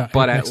put out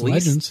Apex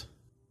Legends.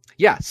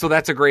 Yeah, so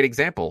that's a great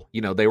example.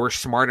 They were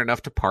smart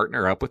enough to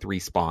partner up with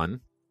Respawn,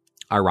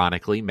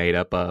 ironically made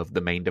up of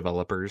the main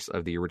developers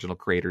of the original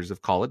creators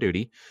of Call of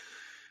Duty,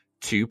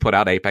 to put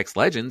out Apex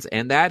Legends,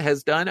 and that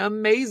has done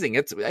amazing.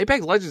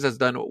 Apex Legends has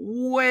done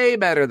way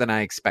better than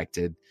I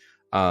expected,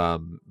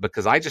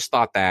 because I just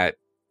thought that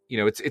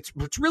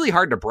it's really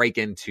hard to break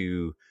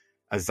into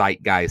a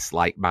zeitgeist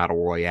like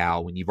Battle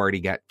Royale when you've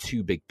already got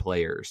two big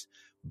players,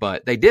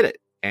 but they did it.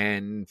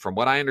 And from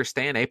what I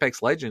understand,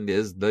 Apex Legend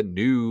is the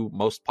new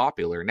most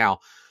popular. Now,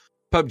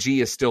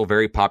 PUBG is still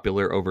very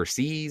popular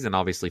overseas, and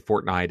obviously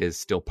Fortnite is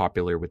still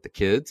popular with the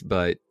kids,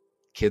 but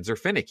kids are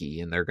finicky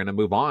and they're going to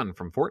move on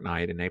from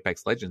Fortnite, and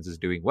Apex Legends is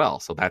doing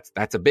well. So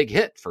that's a big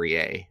hit for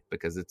EA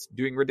because it's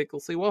doing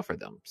ridiculously well for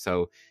them.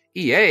 So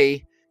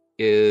EA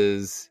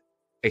is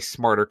a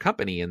smarter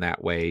company in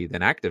that way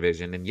than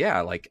Activision. And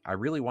yeah, like I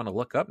really want to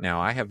look up now.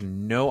 I have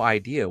no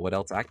idea what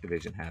else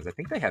Activision has. I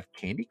think they have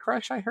Candy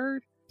Crush, I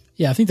heard.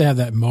 Yeah, I think they have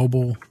that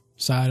mobile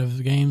side of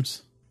the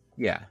games.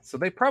 Yeah, so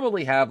they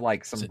probably have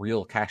like some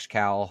real cash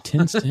cow.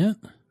 10 cent?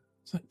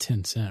 It's not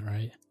 10 cent,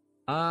 right?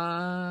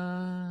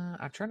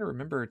 I'm trying to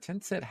remember.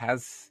 Tencent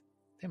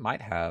they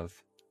might have,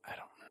 I don't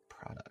know,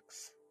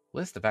 products.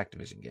 List of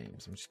Activision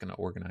games. I'm just going to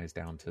organize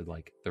down to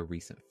like the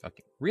recent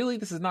fucking. Really?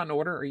 This is not in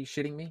order? Are you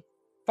shitting me?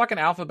 Fucking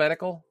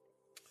alphabetical.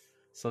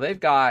 So they've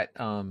got,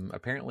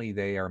 apparently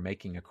they are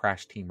making a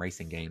Crash Team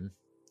Racing game.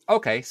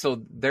 Okay,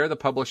 so they're the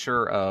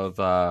publisher of,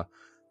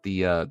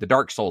 the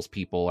Dark Souls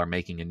people are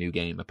making a new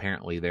game.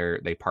 Apparently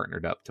they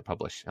partnered up to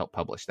help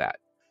publish that.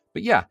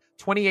 But yeah,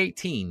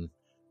 2018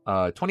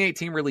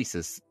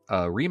 releases,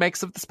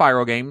 remakes of the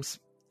Spyro games,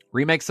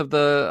 remakes of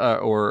the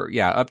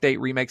update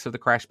remakes of the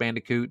Crash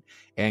Bandicoot,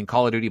 and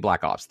Call of Duty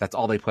Black Ops. That's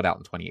all they put out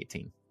in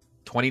 2018.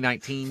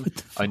 2019,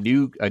 a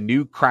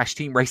new Crash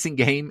Team Racing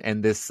game,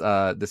 and this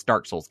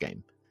Dark Souls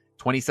game.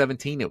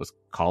 2017, it was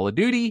Call of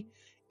Duty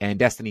and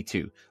Destiny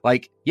 2.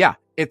 Like, yeah,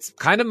 it's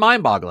kind of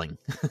mind-boggling.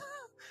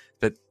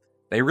 But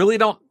they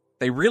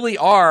really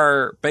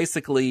are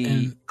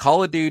basically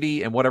Call of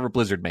Duty and whatever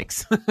Blizzard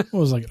makes. What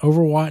was like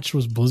Overwatch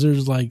was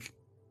Blizzard's like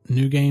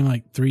new game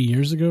like 3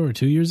 years ago or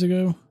 2 years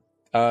ago?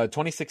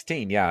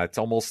 2016. Yeah, it's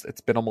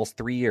been almost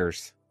 3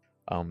 years.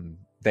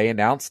 They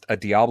announced a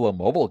Diablo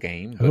mobile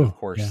game, but of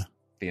course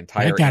the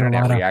entire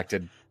internet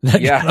reacted.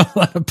 Got a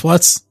lot of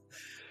plus.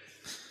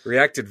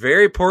 Reacted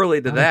very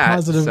poorly to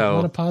that. A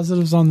lot of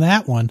positives on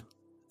that one.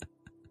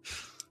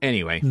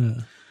 Anyway,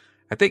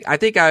 I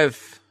think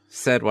I've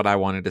said what I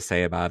wanted to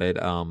say about it.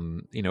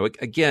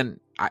 Again,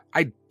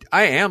 I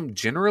am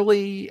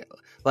generally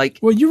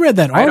Well, you read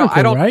that article,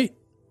 I don't, right?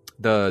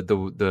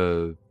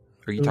 The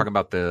are you talking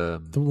about the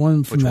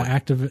one from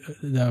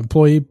the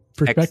employee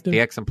perspective? The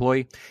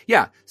ex-employee?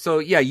 Yeah. So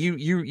yeah, you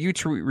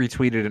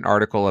retweeted an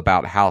article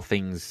about how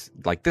things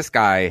like this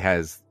guy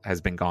has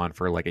been gone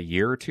for like a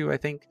year or two, I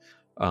think.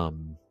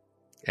 And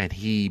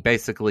he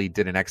basically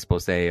did an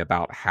expose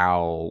about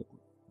how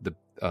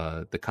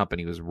the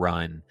company was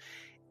run.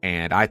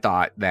 And I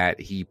thought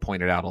that he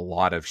pointed out a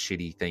lot of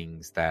shitty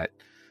things that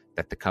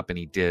the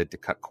company did to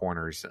cut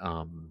corners.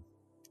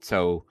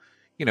 So,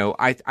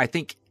 I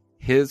think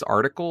his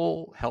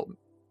article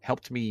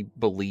helped me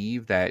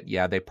believe that,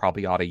 yeah, they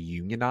probably ought to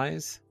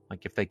unionize.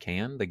 Like if they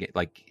can,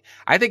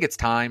 I think it's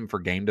time for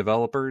game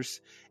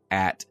developers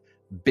at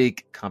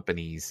big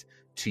companies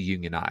to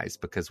unionize,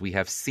 because we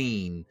have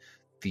seen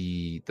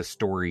the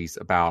stories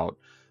about,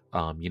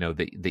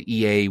 the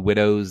EA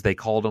widows, they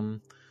called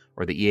them,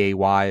 or the EA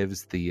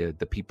wives, the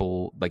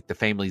people, like the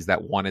families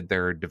that wanted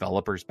their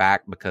developers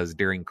back because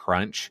during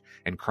crunch,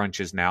 and crunch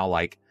is now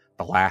like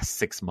the last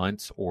 6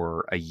 months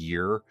or a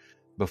year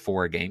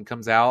before a game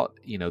comes out,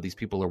 these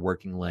people are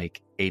working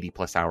like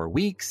 80+ hour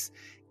weeks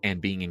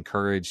and being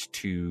encouraged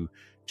to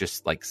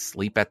just like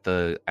sleep at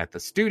the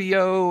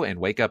studio and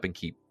wake up and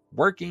keep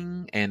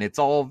working. And it's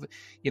all,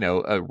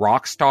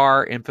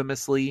 Rockstar,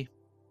 infamously.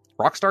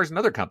 Rockstar is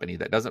another company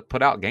that doesn't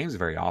put out games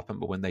very often,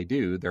 but when they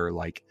do, they're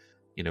like,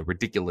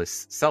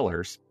 ridiculous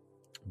sellers.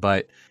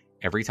 But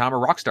every time a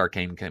Rockstar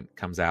game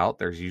comes out,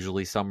 there's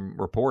usually some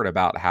report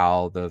about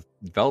how the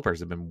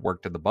developers have been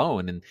worked to the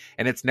bone. And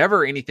it's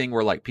never anything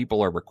where like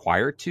people are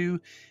required to.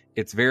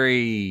 It's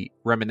very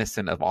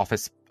reminiscent of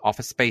Office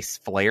Space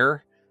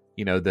Flare.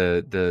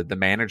 The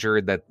manager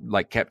that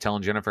like kept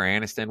telling Jennifer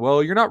Aniston,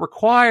 well, you're not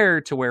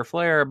required to wear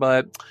flare,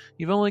 but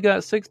you've only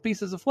got 6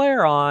 pieces of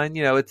flare on.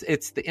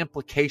 It's the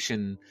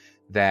implication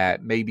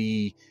that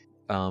maybe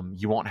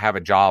you won't have a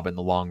job in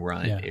the long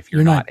run if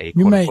you're not a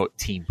quote unquote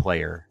team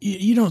player.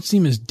 You don't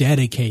seem as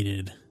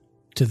dedicated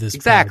to this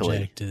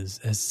project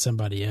as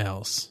somebody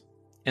else.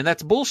 And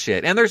that's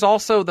bullshit. And there's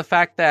also the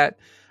fact that,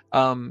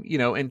 and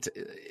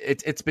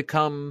it's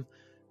become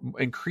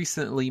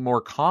increasingly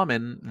more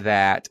common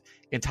that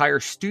entire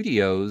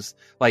studios,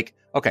 like,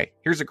 okay,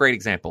 here's a great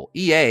example.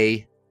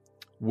 EA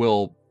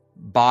will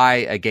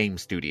buy a game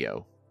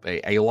studio,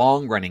 a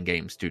long-running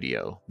game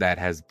studio that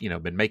has,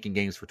 been making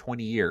games for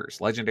 20 years,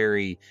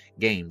 legendary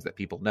games that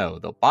people know.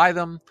 They'll buy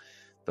them,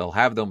 they'll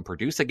have them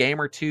produce a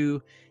game or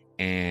two,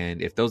 and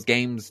if those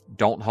games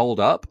don't hold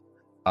up,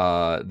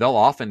 they'll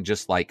often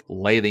just like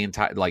lay the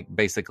entire, like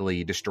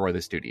basically destroy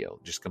the studio,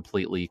 just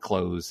completely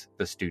close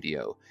the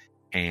studio.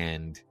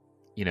 And,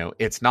 you know,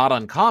 it's not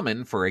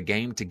uncommon for a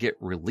game to get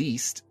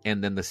released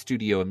and then the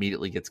studio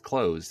immediately gets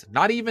closed.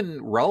 Not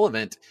even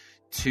relevant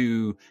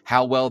to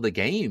how well the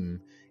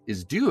game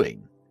is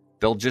doing.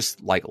 They'll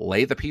just like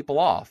lay the people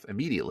off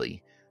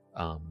immediately.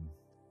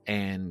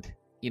 And,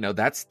 you know,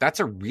 that's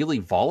a really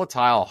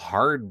volatile,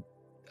 hard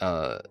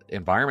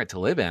environment to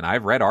live in.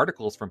 I've read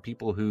articles from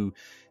people who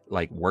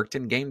like worked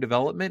in game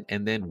development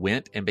and then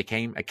went and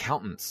became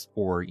accountants,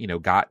 or, you know,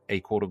 got a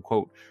quote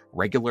unquote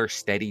regular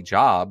steady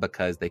job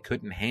because they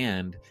couldn't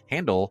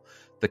handle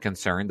the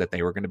concern that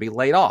they were going to be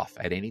laid off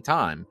at any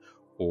time,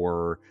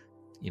 or,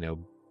 you know,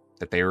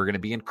 that they were going to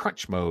be in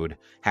crunch mode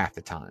half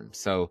the time.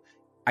 So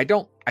I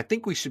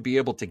think we should be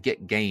able to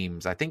get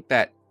games. I think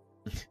that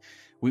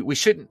we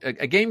shouldn't,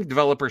 a game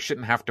developer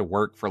shouldn't have to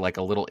work for like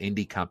a little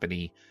indie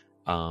company,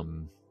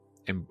 and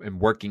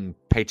working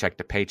paycheck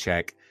to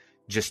paycheck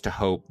just to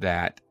hope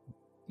that,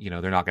 you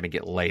know, they're not going to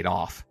get laid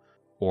off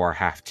or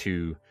have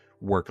to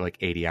work like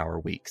 80-hour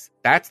weeks.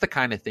 That's the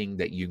kind of thing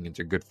that unions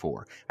are good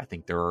for. I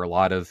think there are a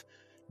lot of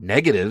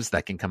negatives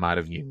that can come out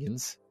of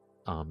unions.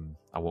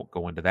 I won't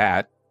go into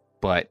that,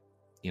 but,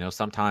 you know,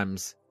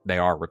 sometimes they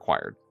are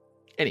required.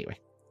 Anyway,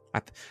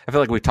 I feel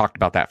like we've talked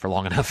about that for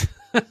long enough.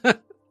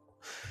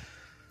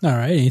 All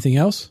right. Anything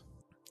else?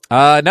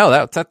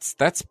 No,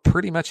 that's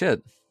pretty much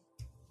it.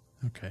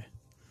 Okay.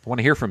 I want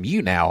to hear from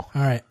you now.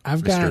 All right.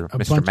 I've got a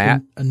Mr. bunch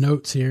Matt. of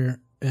notes here,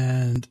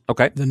 and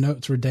Okay. the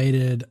notes were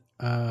dated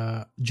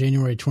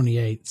January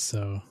 28th.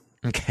 So,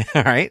 Okay.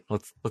 All right.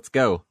 Let's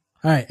go.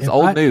 all right. It's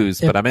old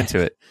news, but I'm into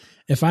it.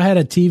 If I had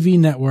a TV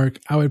network,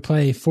 I would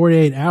play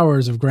 48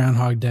 hours of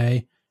Groundhog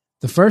Day.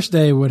 The first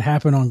day would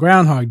happen on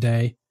Groundhog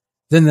Day.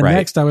 Then the Right.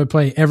 next, I would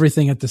play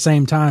everything at the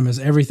same time as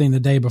everything the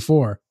day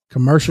before,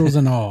 commercials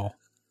and all.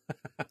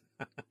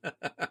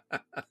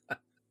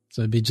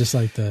 So it'd be just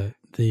like the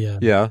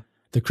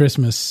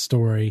Christmas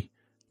Story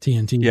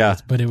TNT. Yeah.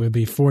 Was, but it would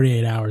be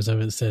 48 hours of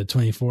it instead of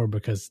 24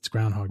 because it's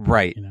Groundhog Day.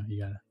 Right. You know,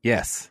 you gotta.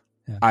 Yes.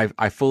 Yeah.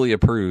 I fully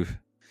approve.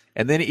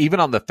 And then even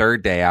on the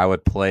third day, I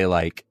would play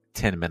like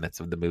 10 minutes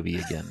of the movie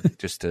again,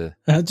 just to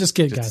Just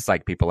get to guys.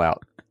 psych people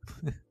out.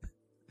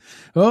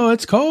 Oh,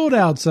 it's cold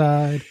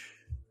outside.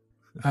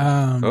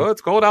 Oh,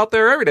 it's cold out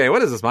there every day.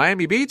 What is this,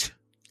 Miami Beach?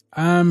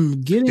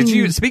 I'm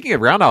getting. Speaking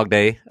of Groundhog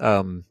Day,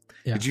 Yeah.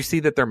 did you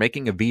see that they're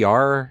making a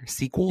VR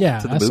sequel Yeah,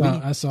 to the movie?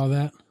 I saw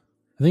that.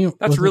 I think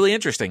That's really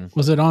interesting.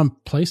 Was it on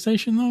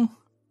PlayStation though?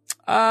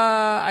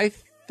 I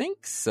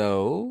think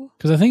so.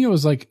 Because I think it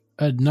was like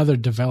another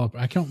developer.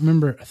 I can't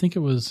remember. I think it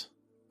was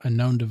a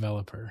known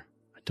developer.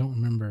 I don't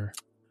remember.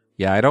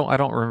 Yeah, I don't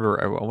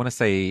remember. I want to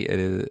say it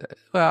is.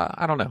 Well,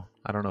 I don't know.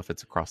 I don't know if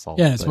it's across all.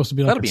 Yeah, and it's supposed to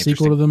be like a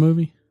sequel to the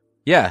movie.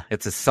 Yeah,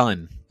 it's a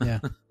son. Yeah.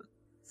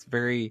 It's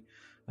very,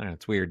 I don't know,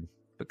 it's weird,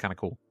 but kind of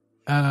cool.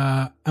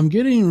 I'm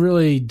getting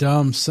really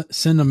dumb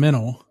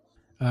sentimental.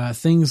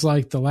 Things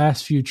like the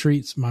last few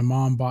treats my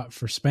mom bought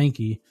for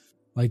Spanky,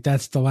 like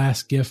that's the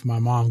last gift my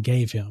mom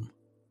gave him.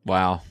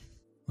 Wow.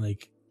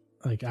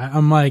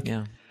 I'm like,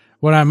 Yeah.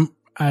 what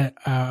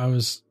I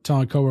was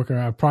telling a coworker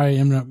I probably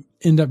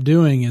end up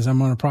doing is I'm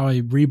going to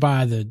probably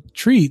rebuy the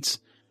treats,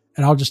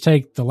 and I'll just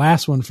take the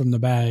last one from the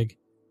bag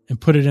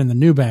and put it in the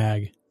new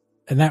bag.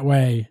 And that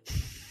way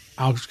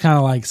I'll kind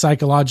of like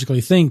psychologically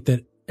think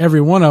that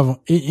every one of them,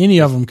 any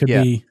of them could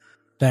be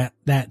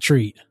that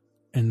treat.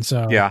 And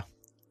so yeah,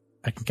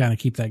 I can kind of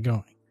keep that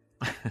going.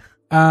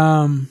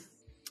 I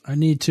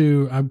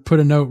put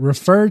a note,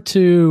 refer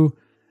to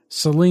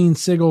Celine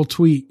Sigel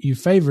tweet you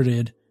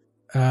favorited,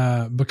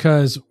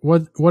 because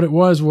what it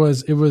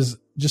was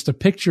just a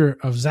picture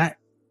of Zach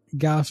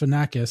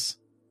Galifianakis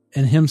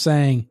and him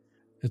saying,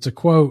 it's a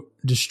quote,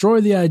 destroy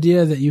the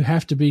idea that you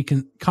have to be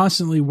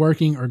constantly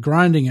working or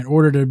grinding in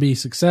order to be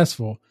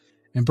successful.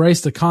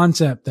 Embrace the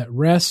concept that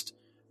rest,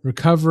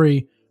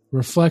 recovery,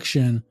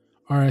 reflection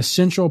are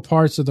essential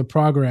parts of the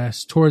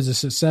progress towards a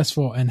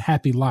successful and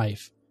happy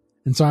life.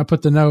 And so I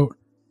put the note,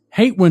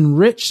 hate when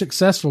rich,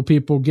 successful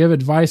people give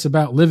advice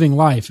about living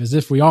life as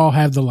if we all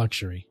have the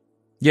luxury.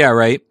 Yeah,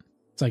 right.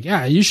 It's like,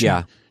 yeah, you should.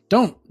 Yeah.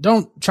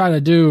 Don't try to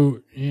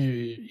do,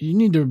 you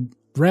need to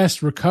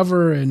rest,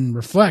 recover, and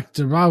reflect.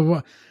 Blah,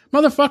 blah, blah.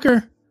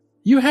 Motherfucker,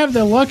 you have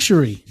the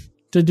luxury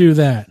to do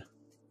that.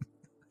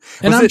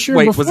 And I'm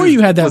sure before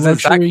you had that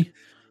luxury,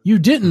 you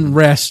didn't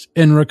rest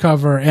and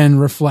recover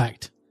and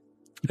reflect.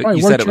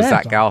 You said it was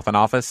Zach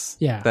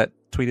Galifianakis that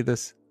tweeted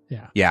this?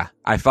 Yeah. Yeah.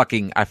 I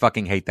fucking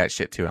hate that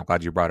shit too. I'm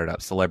glad you brought it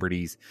up.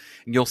 Celebrities.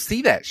 And you'll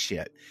see that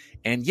shit.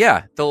 And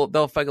yeah,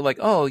 they'll fucking like,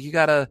 oh, you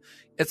gotta,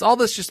 it's all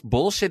this just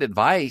bullshit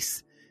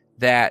advice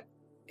that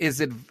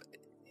is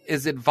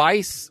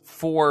advice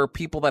for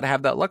people that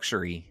have that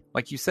luxury,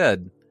 like you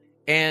said.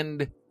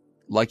 And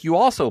like you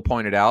also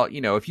pointed out,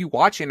 if you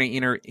watch any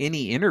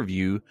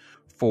interview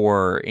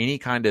for any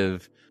kind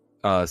of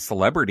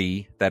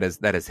celebrity that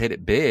has hit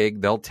it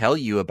big, they'll tell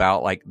you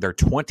about like their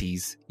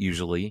 20s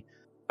usually,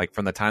 like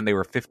from the time they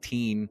were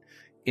 15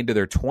 into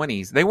their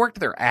 20s, they worked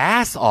their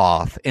ass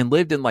off and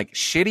lived in like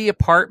shitty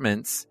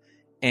apartments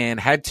and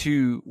had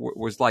to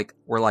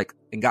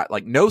and got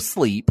like no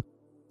sleep.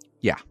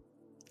 Yeah,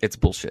 it's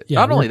bullshit. Yeah,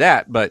 Not only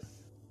that, but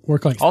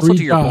work like also 3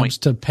 to your jobs point,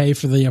 to pay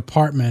for the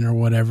apartment or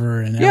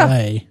whatever in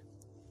LA.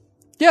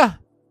 Yeah.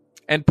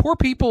 And poor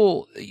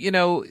people,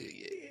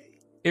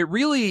 it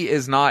really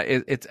is not,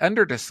 it's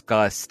under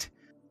discussed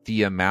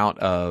the amount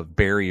of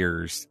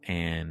barriers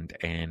and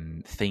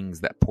things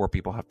that poor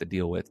people have to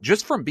deal with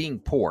just from being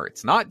poor.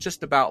 It's not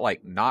just about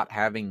like not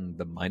having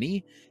the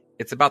money.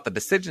 It's about the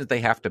decisions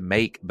they have to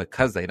make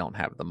because they don't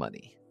have the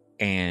money.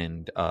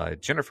 And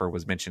Jennifer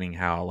was mentioning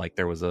how like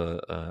there was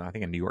I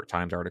think a New York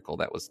Times article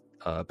that was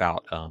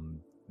about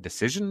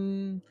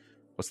decision.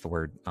 What's the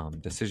word?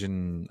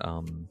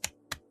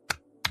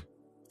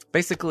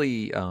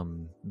 Basically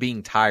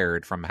being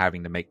tired from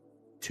having to make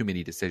too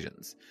many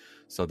decisions,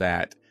 so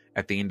that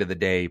at the end of the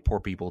day,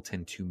 poor people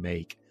tend to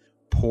make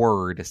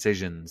poorer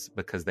decisions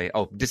because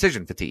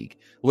decision fatigue.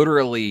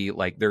 Literally,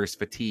 like there's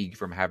fatigue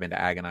from having to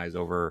agonize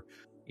over,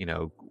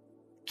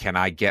 can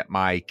I get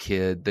my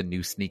kid the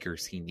new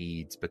sneakers he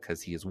needs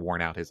because he has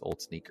worn out his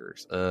old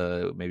sneakers?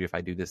 Maybe if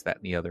I do this, that,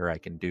 and the other, I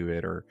can do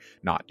it or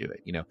not do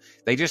it.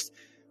 They just,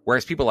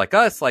 whereas people like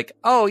us, like,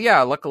 oh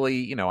yeah,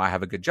 luckily, I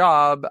have a good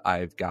job.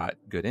 I've got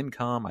good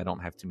income. I don't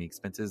have too many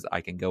expenses. I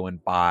can go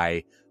and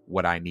buy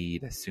what I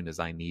need as soon as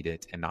I need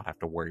it and not have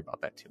to worry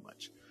about that too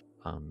much.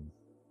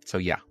 So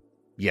yeah,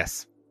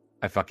 yes,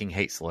 I fucking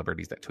hate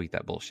celebrities that tweet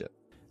that bullshit.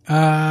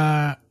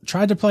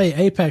 Tried to play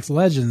Apex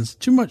Legends.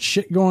 Too much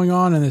shit going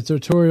on, and the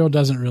tutorial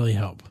doesn't really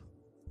help.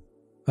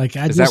 Like,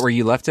 Is that where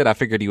you left it? I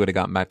figured you would have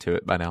gotten back to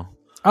it by now.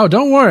 Oh,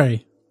 don't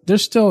worry.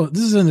 This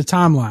is in the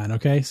timeline.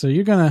 Okay, so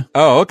you're gonna.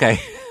 Oh, okay.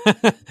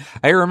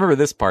 I remember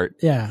this part.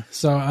 Yeah.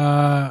 So,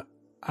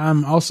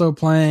 I'm also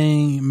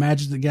playing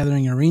Magic the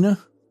Gathering Arena.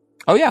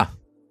 Oh yeah.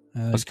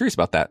 I was curious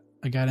about that.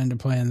 I got into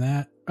playing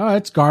that. Oh,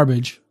 it's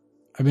garbage.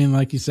 I mean,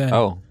 like you said.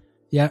 Oh.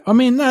 Yeah. I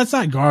mean, no, it's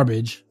not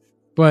garbage,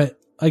 but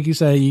like you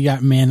say, you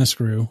got Mana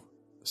Screw,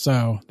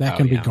 so that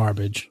can be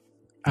garbage.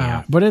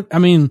 Yeah. But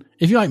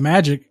if you like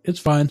Magic, it's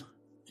fun.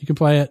 You can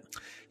play it.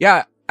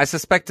 Yeah, I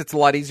suspect it's a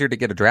lot easier to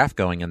get a draft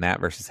going in that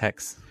versus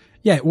Hex.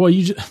 Yeah, well,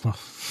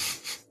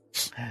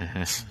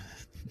 I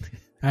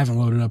haven't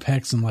loaded up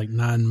Hex in like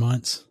 9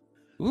 months.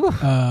 Ooh,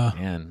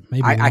 man,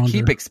 maybe I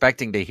keep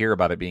expecting to hear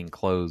about it being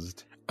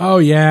closed. Oh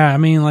yeah, I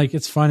mean, like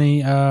it's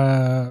funny.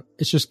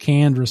 It's just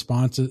canned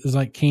responses. It's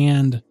like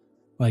canned,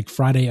 like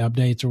Friday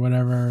updates or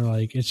whatever.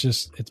 Like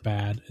it's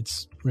bad.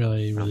 It's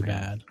really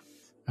bad.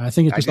 I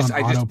think it's just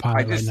on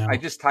autopilot right now. I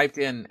just typed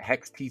in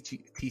Hex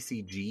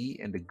TCG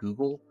into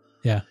Google.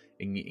 Yeah.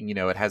 And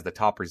it has the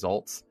top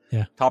results.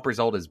 Yeah. Top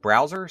result is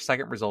browser.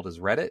 Second result is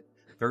Reddit.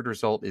 Third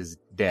result is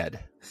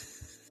dead.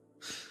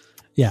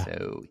 Yeah.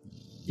 So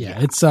yeah,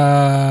 it's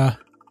I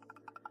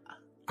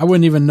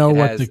wouldn't even know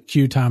what the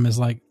queue time is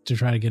like to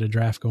try to get a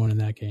draft going in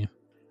that game.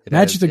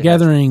 Magic the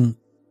Gathering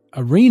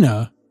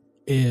Arena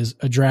is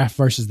a draft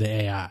versus the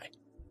AI.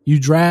 You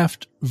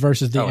draft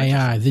versus the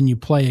AI, then you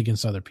play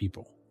against other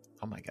people.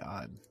 Oh my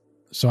God.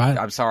 So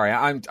I'm sorry.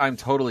 I'm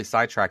totally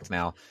sidetracked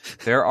now.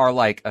 There are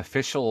like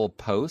official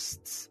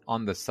posts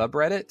on the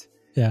subreddit.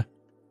 Yeah.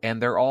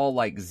 And they're all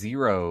like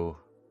 0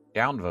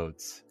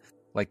 downvotes.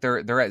 Like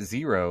they're at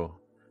 0.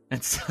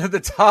 And so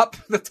the top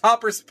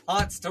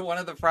response to one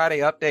of the Friday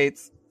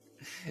updates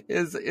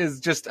is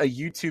just a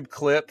YouTube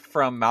clip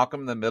from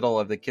Malcolm in the Middle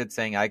of the kid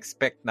saying, "I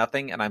expect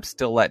nothing and I'm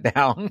still let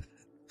down."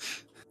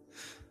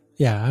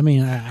 Yeah, I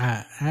mean,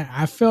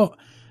 I feel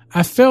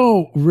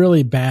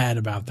really bad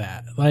about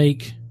that.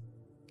 Like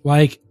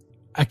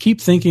I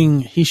keep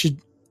thinking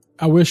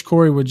I wish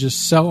Corey would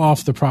just sell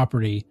off the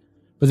property,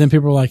 but then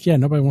people are like, yeah,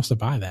 nobody wants to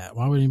buy that.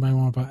 Why would anybody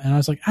want to buy it? And I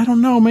was like, I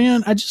don't know,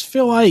 man. I just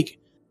feel like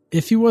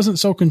if he wasn't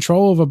so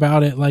controlling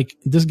about it, like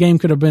this game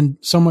could have been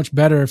so much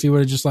better if he would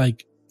have just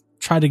like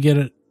tried to get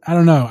it. I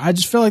don't know. I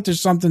just feel like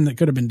there's something that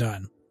could have been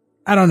done.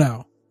 I don't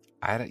know.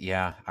 I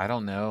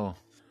don't know.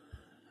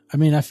 I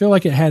mean, I feel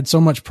like it had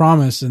so much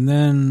promise and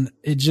then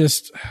it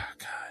just,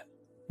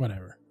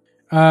 whatever.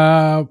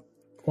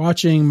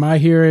 Watching My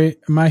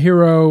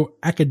Hero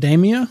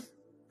Academia.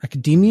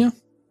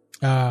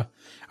 I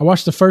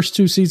watched the first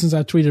 2 seasons.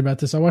 I tweeted about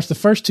this. I watched the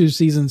first 2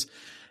 seasons.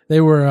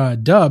 They were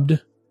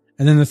dubbed,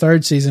 and then the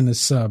 3rd season is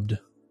subbed.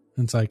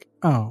 And it's like,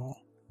 oh.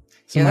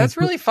 Yeah, that's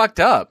really fucked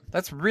up.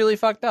 That's really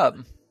fucked up.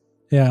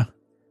 Yeah.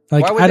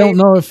 Like, I don't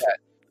know if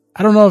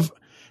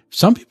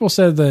some people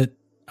said that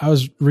I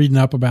was reading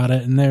up about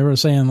it and they were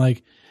saying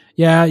like,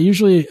 yeah,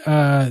 usually,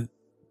 by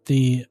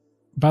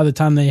the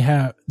time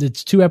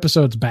it's 2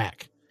 episodes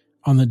back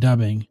on the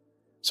dubbing.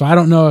 So I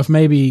don't know if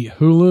maybe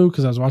Hulu,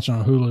 cause I was watching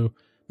on Hulu,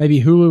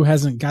 maybe Hulu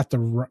hasn't got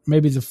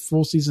maybe the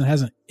full season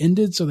hasn't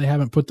ended. So they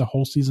haven't put the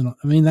whole season on.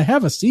 I mean, they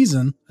have a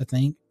season, I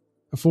think,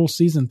 a full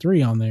season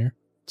 3 on there.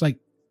 It's like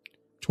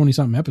 20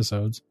 something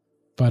episodes,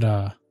 but,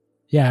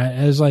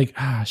 yeah, it was like,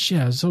 shit,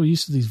 I was so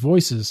used to these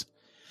voices.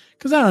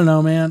 Cause I don't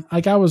know, man.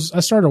 Like I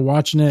started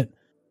watching it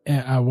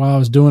while I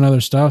was doing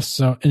other stuff.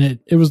 So, and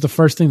it was the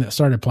first thing that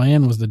started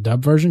playing was the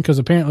dub version. Cause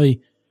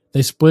apparently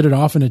they split it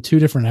off into 2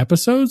 different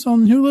episodes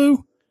on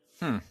Hulu.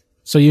 Hmm.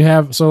 So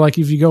like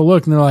if you go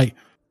look and they're like,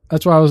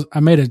 that's why I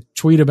made a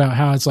tweet about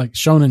how it's like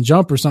Shonen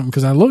Jump or something.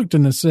 Cause I looked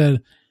and it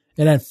said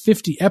it had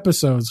 50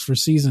 episodes for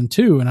season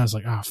 2. And I was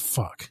like, oh,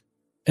 fuck.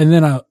 And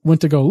then I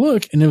went to go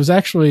look and it was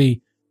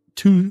actually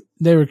 2.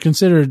 They were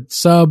considered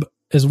sub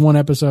as 1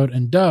 episode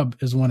and dub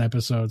as 1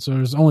 episode. So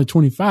there's only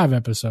 25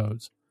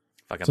 episodes.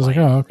 Fucking So I was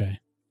like, oh, okay.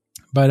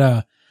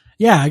 But,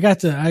 yeah,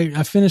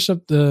 I finished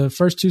up the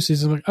first 2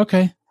 seasons. I'm like,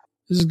 okay,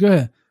 this is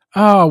good.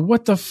 Oh,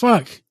 what the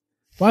fuck?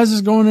 Why is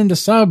this going into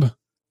sub?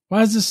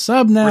 Why is this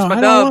sub now? Where's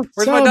my dub?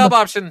 Where's my dub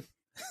option?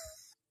 I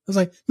was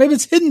like, maybe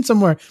it's hidden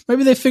somewhere.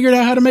 Maybe they figured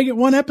out how to make it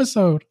 1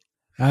 episode.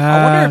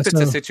 I wonder if it's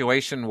a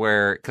situation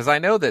where, because I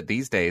know that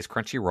these days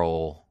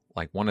Crunchyroll,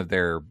 like one of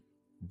their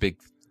big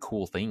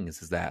cool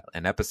things is that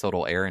an episode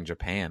will air in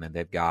Japan and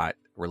they've got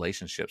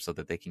relationships so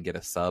that they can get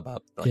a sub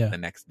up the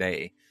next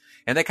day.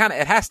 And it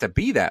has to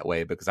be that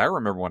way because I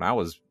remember when I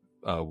was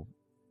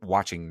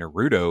watching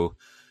Naruto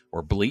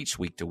or Bleach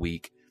week to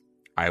week,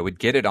 I would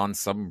get it on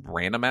some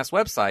random ass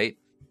website,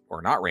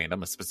 or not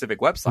random, a specific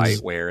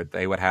website where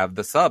they would have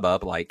the sub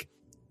up like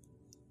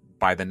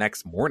by the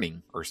next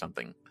morning or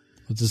something.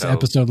 Was this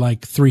episode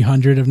like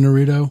 300 of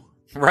Naruto?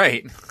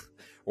 Right.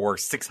 Or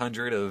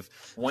 600 of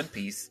One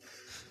Piece.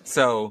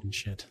 So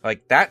shit.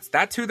 Like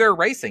that's who they're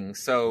racing.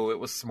 So it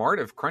was smart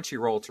of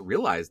Crunchyroll to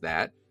realize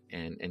that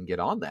and get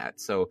on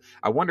that. So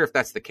I wonder if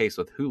that's the case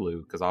with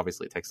Hulu, because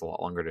obviously it takes a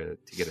lot longer to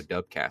get a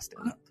dub cast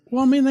in.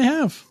 Well, I mean, they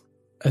have.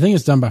 I think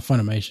it's done by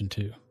Funimation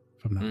too,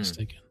 if I'm not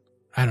mistaken.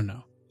 I don't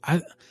know.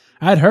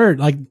 I'd heard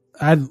when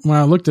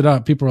I looked it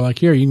up, people were like,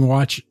 "Here, you can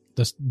watch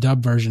this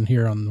dub version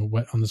here on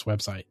this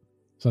website."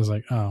 So I was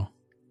like, "Oh,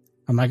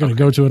 I'm not going to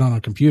go to it on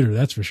a computer,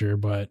 that's for sure."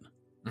 But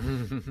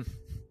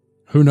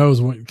who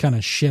knows what kind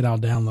of shit I'll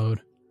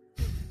download?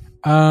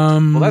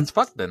 Well, that's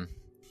fucked then.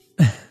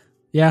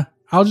 Yeah,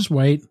 I'll just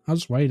wait. I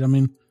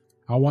mean,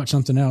 I'll watch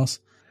something else.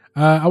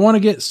 I want to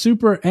get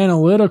super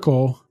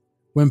analytical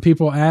when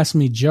people ask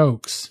me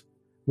jokes.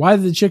 Why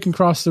did the chicken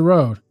cross the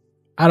road?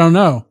 I don't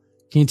know.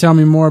 Can you tell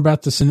me more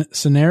about the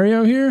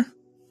scenario here?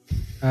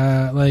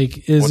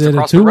 Is it a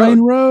 2-lane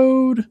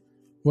road?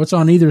 What's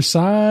on either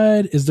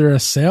side? Is there a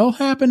sale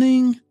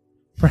happening?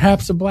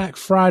 Perhaps a Black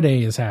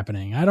Friday is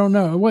happening. I don't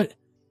know. What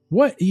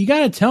you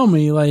got to tell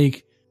me,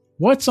 like,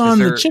 what's on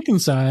the chicken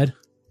side?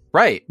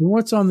 Right. And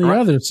what's on the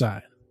other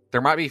side? There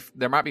might be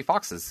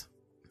foxes.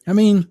 I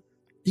mean,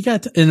 you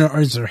got to,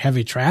 is there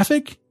heavy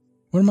traffic?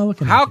 What am I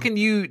looking at? How can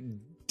you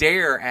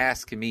dare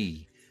ask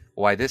me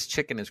why this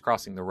chicken is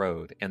crossing the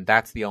road and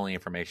that's the only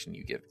information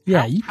you give?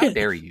 Yeah, how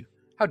dare you?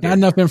 How dare not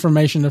you? Enough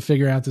information to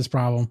figure out this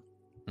problem.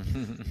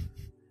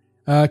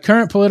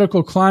 Current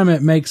political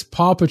climate makes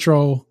Paw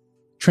Patrol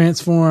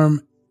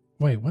transform.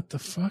 Wait, what the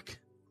fuck?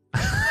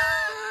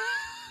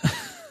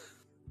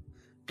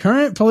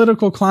 Current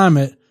political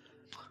climate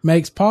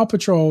makes Paw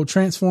Patrol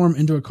transform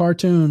into a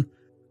cartoon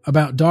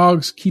about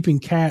dogs keeping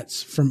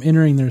cats from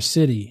entering their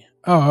city.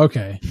 Oh,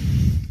 okay.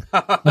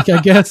 Like,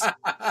 I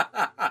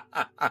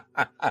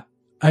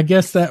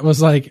guess that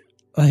was like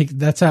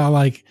that's how,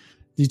 like,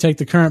 you take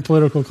the current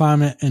political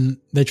climate and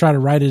they try to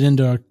write it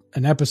into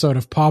an episode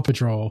of Paw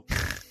Patrol.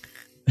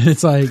 And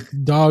it's like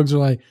dogs are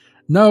like,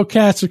 no,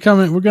 cats are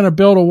coming. We're going to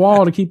build a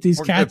wall to keep these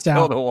cats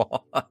out. Build a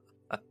wall.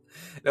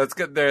 No, it's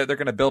good. They're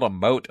going to build a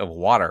moat of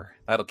water.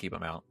 That'll keep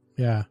them out.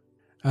 Yeah.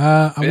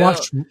 We're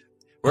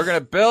going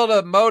to build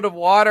a moat of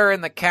water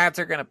and the cats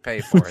are going to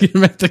pay for it.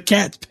 Make the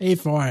cats pay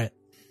for it.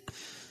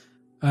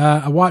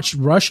 I watched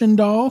Russian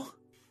Doll.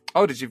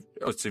 Oh, so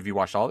have you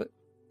watched all of it?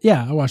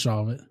 Yeah, I watched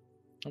all of it.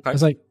 Okay. I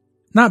was like,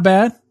 not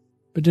bad,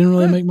 but didn't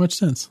really make much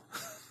sense.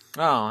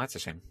 Oh, that's a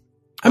shame.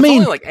 I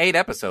mean, it's only like 8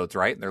 episodes,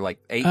 right? They're like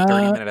 8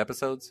 30-minute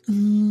episodes.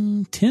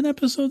 10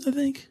 episodes, I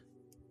think.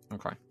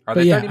 Okay. Are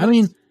they 30 minutes? I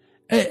mean,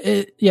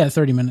 yeah,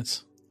 30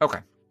 minutes. Okay.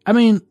 I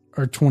mean,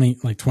 or 20,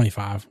 like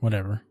 25,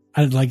 whatever.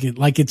 I like it,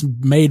 like it's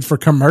made for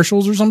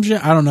commercials or some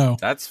shit. I don't know.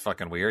 That's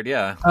fucking weird.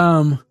 Yeah.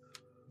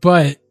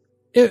 But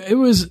it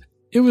was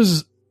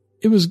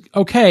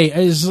okay.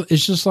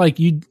 It's just like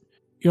you're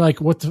like,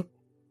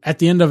 at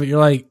the end of it, you're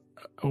like,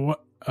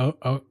 what?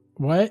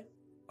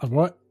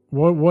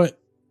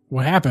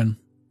 What happened?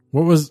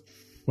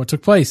 What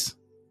took place?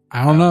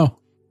 I don't know.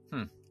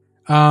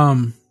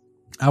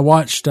 I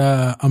watched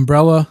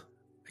Umbrella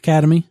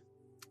Academy.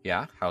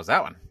 Yeah, how's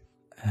that one?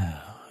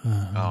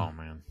 Oh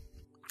man,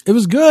 it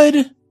was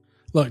good.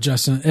 Look,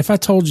 Justin, if I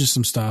told you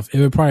some stuff,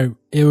 it'd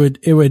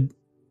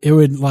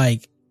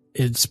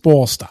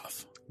spoil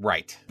stuff.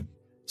 Right.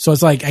 So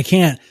it's like I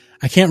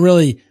can't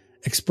really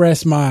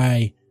express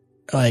my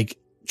like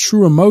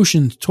true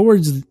emotions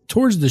towards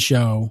the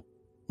show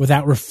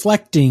without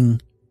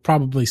reflecting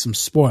probably some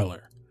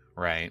spoiler.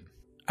 Right.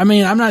 I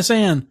mean, I'm not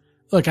saying,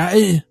 look,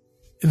 with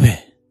the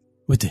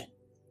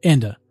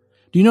Enda.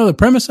 Do you know the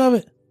premise of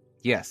it?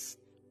 Yes.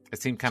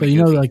 It seemed kind of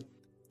goofy. Like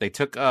they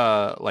took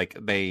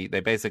they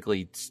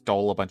basically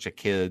stole a bunch of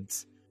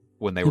kids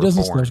when they were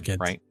born, kids.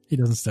 Right? He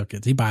doesn't steal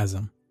kids. He buys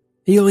them.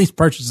 He at least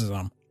purchases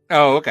them.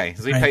 Oh, okay.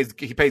 So Right.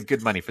 he pays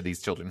good money for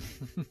these children.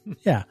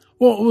 Yeah.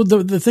 Well,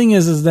 the thing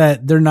is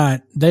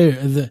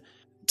that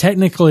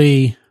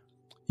technically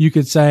you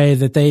could say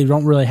that they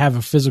don't really have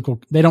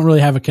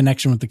a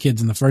connection with the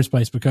kids in the first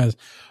place because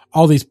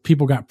all these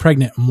people got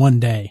pregnant in one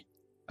day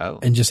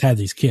and just had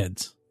these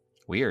kids.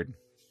 Weird.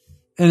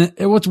 And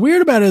what's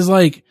weird about it is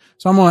like,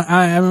 so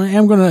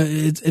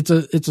it's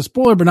a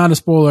spoiler, but not a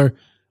spoiler.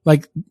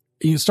 Like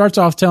it starts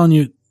off telling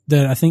you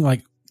that I think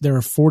like there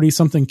were 40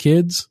 something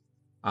kids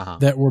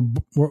that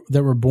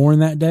were born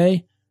that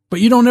day, but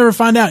you don't ever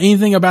find out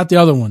anything about the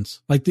other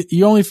ones. Like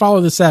you only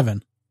follow the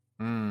 7.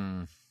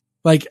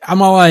 Like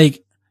I'm all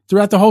like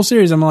throughout the whole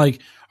series, I'm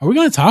like, are we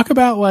going to talk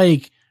about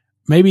like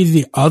maybe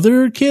the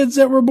other kids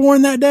that were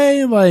born that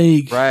day?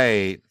 Like,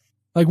 right.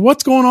 Like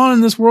what's going on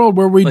in this world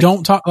where we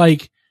don't talk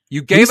like,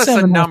 you gave us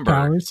a number.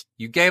 Powers.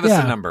 You gave us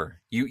a number.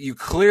 You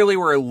clearly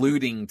were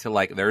alluding to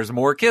like, there's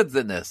more kids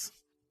than this.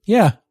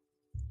 Yeah.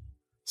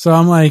 So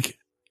I'm like,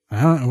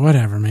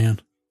 whatever, man.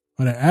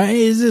 Whatever. I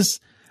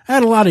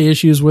had a lot of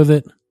issues with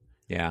it.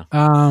 Yeah.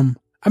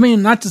 I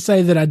mean, not to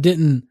say that I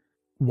didn't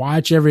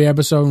watch every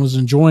episode and was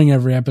enjoying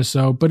every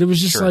episode, but it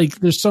was just like,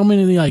 there's so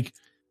many like,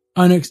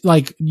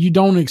 like you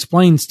don't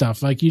explain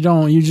stuff. Like you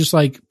just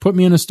like put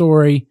me in a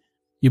story.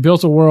 You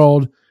built a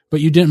world, but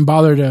you didn't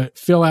bother to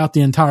fill out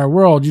the entire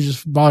world. You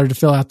just bothered to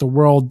fill out the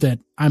world that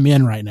I'm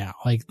in right now.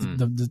 Like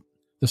the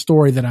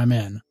story that I'm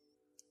in.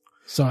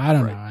 So I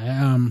don't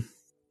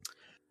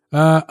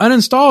know.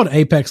 Uninstalled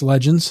Apex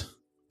Legends.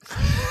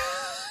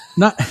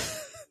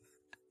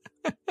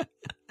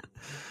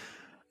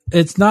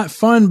 It's not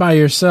fun by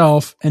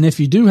yourself. And if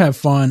you do have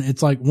fun,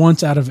 it's like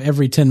once out of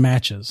every 10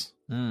 matches.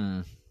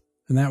 And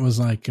that was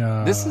like,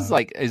 this is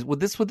like, would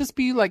this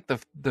be like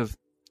the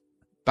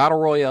battle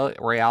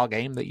royale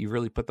game that you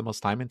really put the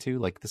most time into?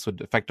 Like this would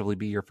effectively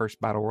be your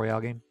first battle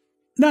royale game?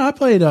 No, I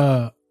played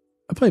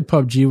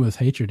PUBG with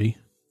Hatredy.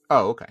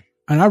 Oh, okay.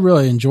 And I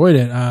really enjoyed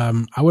it.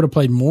 I would have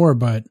played more,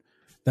 but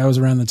that was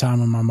around the time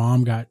when my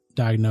mom got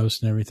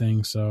diagnosed and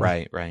everything. So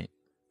right.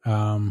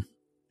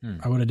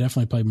 I would have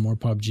definitely played more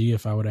PUBG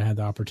if I would have had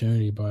the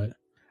opportunity. But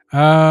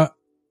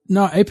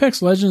no,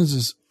 Apex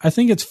Legends I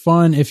think it's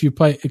fun if you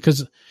play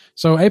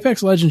so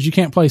Apex Legends you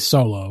can't play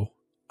solo.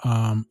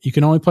 You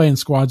can only play in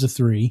squads of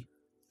 3.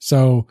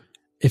 So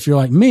if you're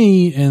like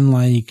me and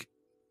like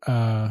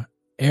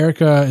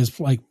Erica is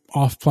like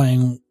off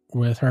playing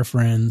with her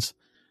friends,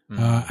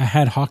 I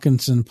had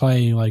Hawkinson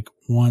play like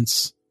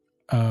once,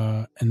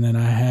 and then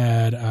I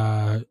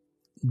had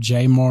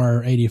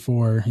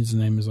Jmar84. His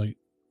name is like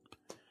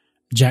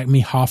Jack Me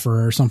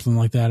Hoffer or something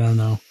like that. I don't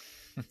know.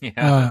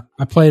 Yeah.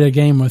 I played a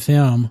game with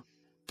him,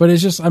 but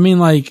it's just, I mean,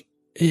 like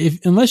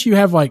unless you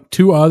have like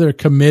 2 other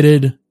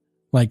committed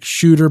like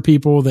shooter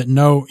people that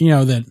know,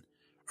 that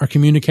are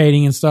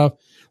communicating and stuff,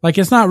 like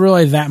it's not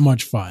really that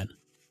much fun.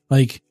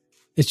 Like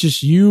it's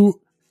just you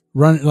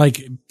run,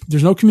 like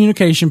there's no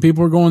communication.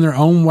 People are going their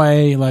own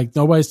way. Like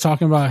nobody's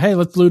talking about, hey,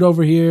 let's loot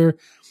over here.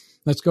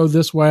 Let's go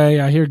this way.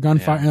 I hear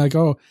gunfire. Like,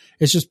 oh,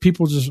 it's just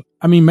people just,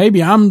 I mean,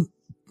 maybe I'm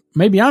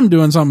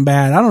doing something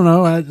bad. I don't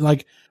know.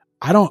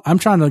 I'm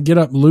trying to get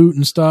up loot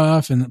and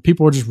stuff and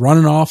people are just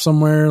running off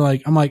somewhere.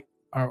 Like, I'm like,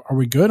 are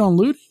we good on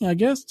looting? I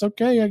guess it's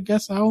okay. I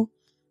guess I'll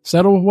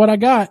settle with what I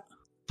got.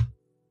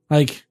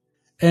 Like,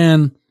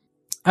 and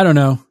I don't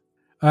know.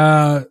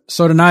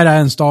 So tonight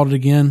I installed it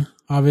again,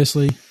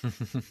 obviously.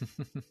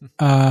 So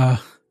I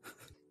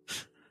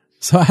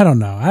don't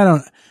know.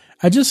 I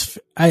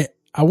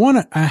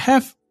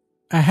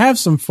have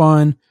some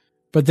fun,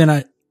 but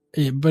then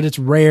but it's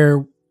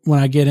rare when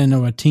I get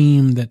into a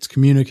team that's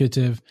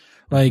communicative.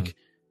 Like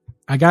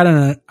I got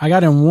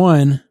in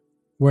one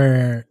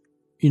where,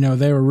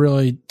 they were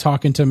really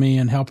talking to me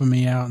and helping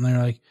me out and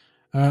they're like,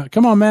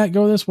 come on, Matt,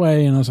 go this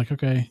way. And I was like,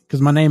 okay. Cause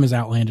my name is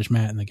Outlandish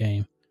Matt in the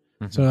game.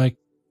 So like,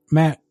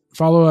 Matt,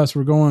 follow us.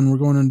 We're going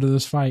into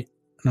this fight.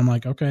 And I'm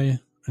like, okay.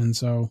 And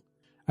so,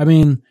 I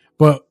mean,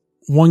 but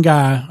one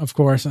guy, of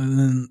course,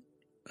 and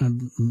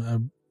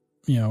then,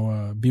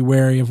 be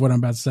wary of what I'm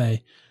about to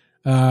say.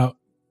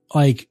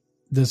 Like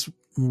this,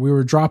 we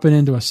were dropping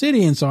into a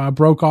city. And so I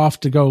broke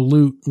off to go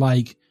loot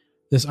like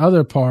this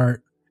other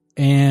part.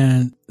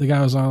 And the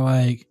guy was all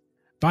like,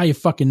 bye, you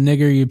fucking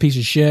nigger, you piece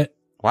of shit.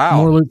 Wow.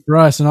 More loot for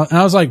us. And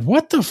I was like,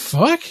 what the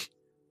fuck?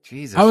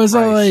 Jesus. I was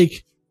Christ.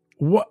 like,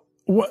 what?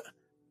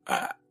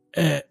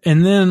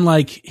 And then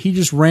like he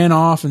just ran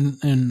off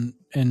and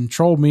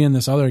trolled me and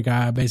this other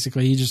guy.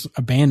 Basically, he just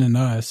abandoned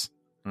us.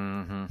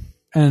 And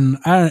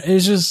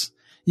it's just,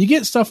 you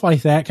get stuff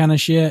like that kind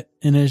of shit,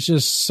 and it's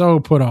just so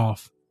put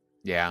off.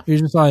 Yeah. You're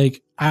just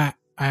like, I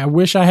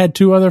wish I had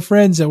 2 other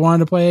friends that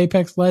wanted to play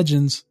Apex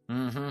Legends.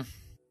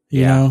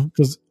 You know,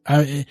 because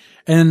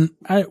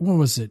what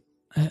was it?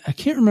 I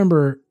can't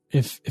remember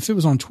if it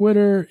was on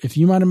Twitter, if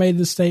you might have made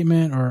this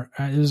statement, or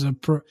it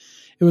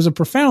was a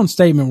profound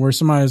statement where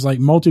somebody was like,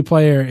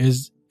 multiplayer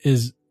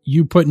is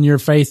you putting your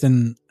faith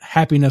and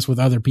happiness with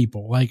other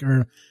people, like,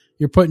 or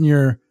you're putting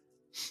your,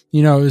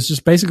 it's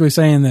just basically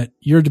saying that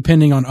you're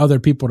depending on other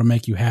people to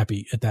make you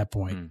happy at that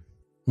point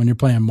when you're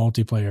playing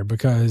multiplayer,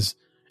 because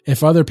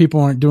if other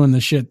people aren't doing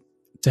the shit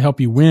to help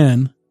you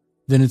win,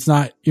 then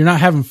you're not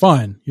having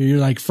fun. You're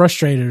like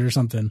frustrated or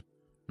something.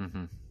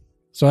 Mm-hmm.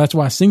 So that's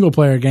why single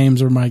player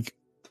games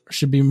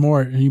should be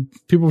more.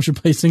 People should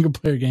play single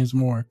player games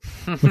more,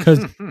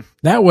 because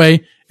that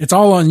way it's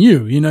all on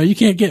you. You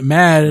can't get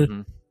mad,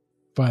 Mm-hmm.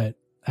 but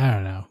I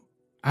don't know.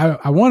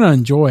 I want to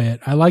enjoy it.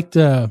 I like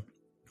the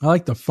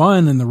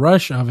fun and the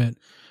rush of it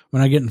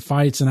when I get in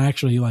fights and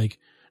actually like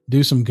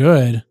do some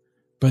good,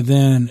 but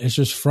then it's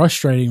just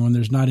frustrating when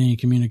there's not any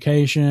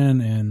communication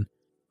and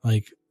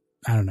like,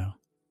 I don't know.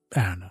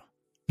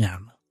 Yeah.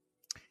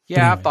 Yeah,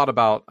 Anyway. I've thought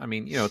about,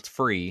 it's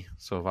free.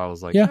 So if I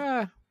was like,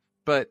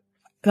 but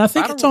And I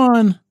think it's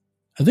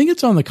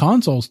on the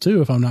consoles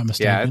too, if I'm not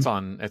mistaken. yeah,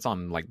 it's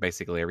on like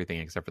basically everything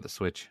except for the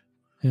Switch.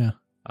 Yeah.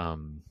 I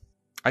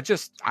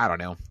don't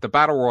know. The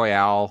Battle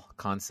Royale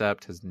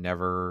concept has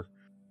never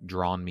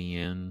drawn me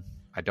in.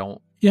 I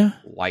don't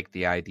like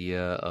the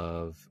idea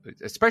of,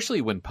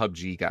 especially when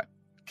PUBG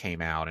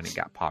came out and it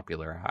got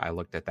popular. I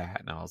looked at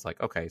that and I was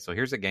like, okay, so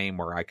here's a game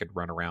where I could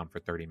run around for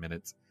 30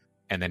 minutes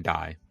and then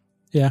die.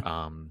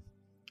 Yeah.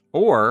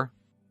 Or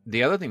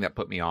the other thing that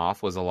put me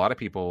off was a lot of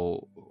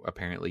people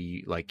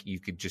apparently like you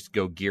could just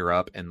go gear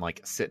up and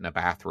like sit in a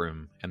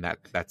bathroom, and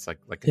that's like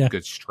a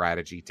good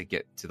strategy to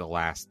get to the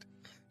last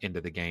end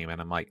of the game.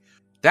 And I'm like,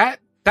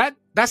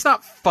 that's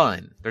not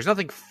fun. There's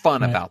nothing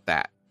fun about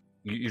that.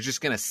 You're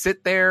just gonna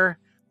sit there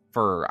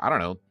for, I don't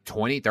know,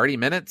 20, 30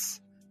 minutes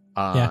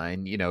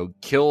and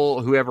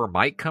kill whoever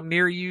might come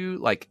near you.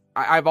 Like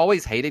I've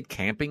always hated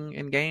camping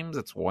in games.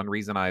 It's one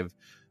reason I've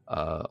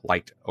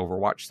liked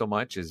Overwatch so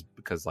much, is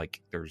because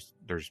like there's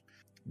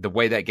the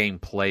way that game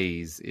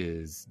plays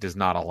does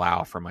not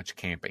allow for much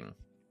camping.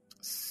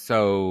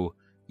 So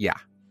yeah,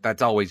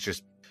 that's always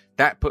just,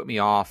 that put me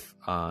off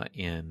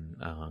in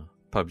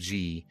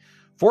PUBG.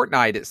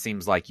 Fortnite, it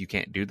seems like you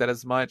can't do that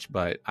as much,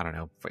 but I don't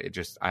know.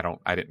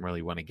 I didn't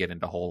really want to get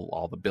into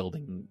all the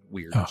building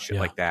weird shit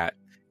like that.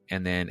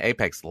 And then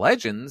Apex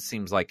Legends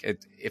seems like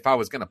if I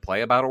was going to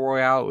play a battle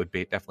royale, it would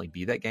definitely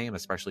be that game,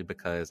 especially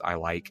because I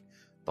like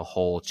the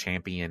whole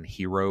champion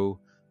hero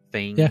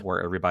thing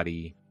where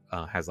everybody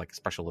has like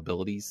special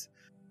abilities.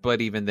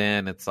 But even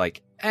then, it's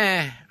like,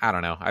 I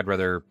don't know. I'd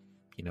rather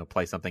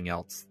play something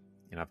else.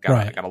 I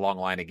got a long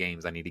line of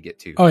games I need to get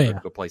to.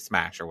 Go play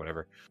Smash or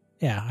whatever.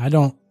 Yeah,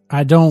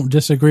 I don't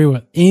disagree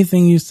with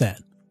anything you said.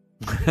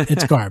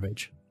 It's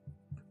garbage.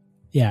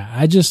 Yeah,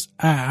 I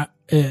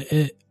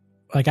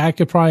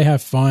could probably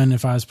have fun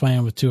if I was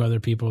playing with two other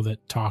people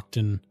that talked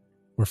and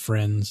were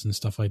friends and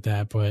stuff like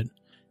that. But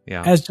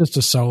as just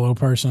a solo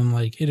person,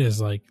 like it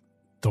is like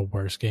the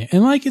worst game.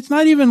 And like, it's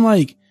not even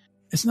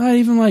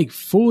like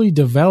fully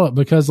developed,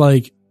 because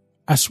like,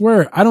 I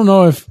swear, I don't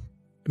know if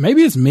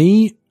maybe it's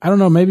me. I don't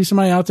know. Maybe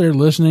somebody out there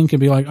listening could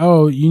be like,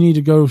 oh, you need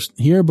to go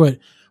here. But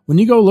when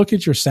you go look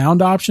at your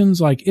sound options,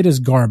 like it is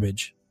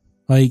garbage.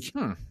 Like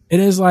it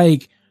is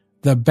like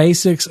the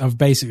basics of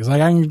basics.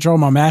 Like I can control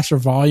my master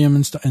volume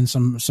and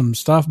some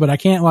stuff, but I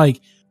can't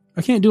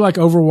do like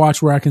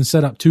Overwatch where I can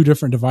set up two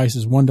different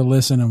devices, one to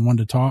listen and one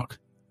to talk.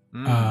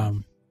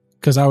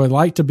 Cause I would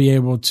like to be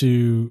able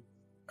to,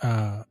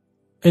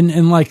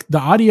 and like the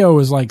audio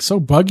is like so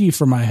buggy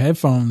for my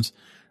headphones.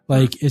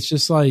 Like it's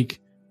just like,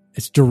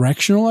 it's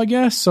directional, I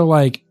guess. So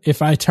like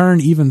if I turn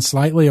even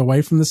slightly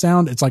away from the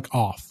sound, it's like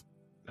off.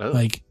 Oh.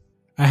 Like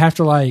I have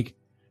to like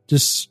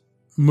just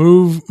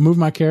move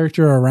my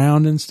character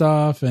around and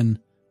stuff, and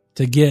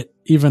to get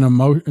even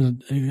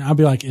I'll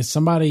be like, is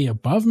somebody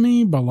above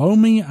me, below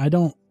me? I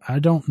don't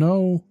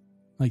know,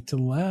 like to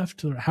the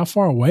left, or how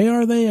far away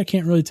are they? I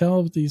can't really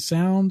tell with these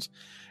sounds.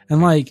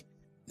 And like,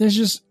 there's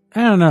just,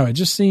 I don't know. It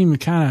just seemed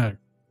kind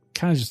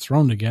of just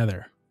thrown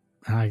together.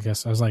 I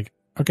guess I was like,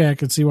 okay, I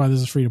could see why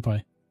this is free to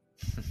play.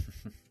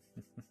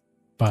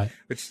 But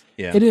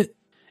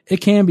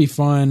it can be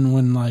fun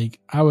when like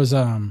I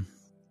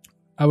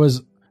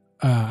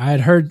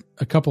had heard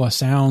a couple of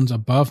sounds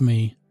above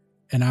me,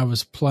 and I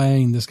was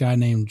playing this guy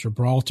named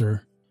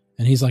Gibraltar,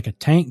 and he's like a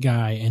tank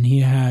guy, and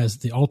he has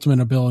the ultimate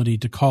ability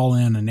to call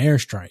in an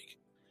airstrike,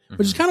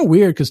 which is kind of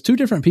weird because two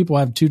different people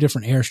have two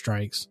different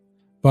airstrikes.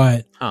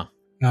 But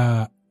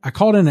I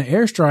called in an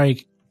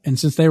airstrike, and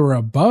since they were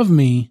above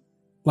me,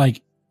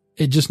 like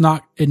it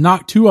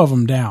knocked two of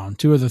them down,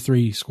 two of the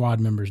three squad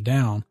members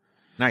down.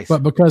 Nice.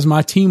 But because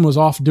my team was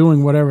off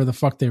doing whatever the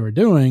fuck they were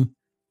doing,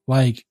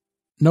 like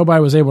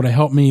nobody was able to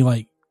help me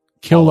like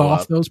kill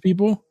off those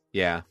people.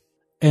 Yeah.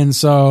 And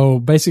so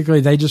basically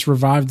they just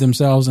revived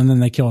themselves and then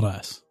they killed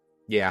us.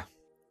 Yeah.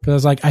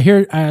 Cause I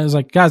was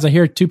like, guys, I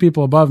hear two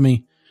people above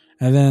me.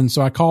 And then,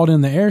 so I called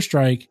in the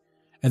airstrike,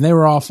 and they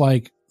were off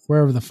like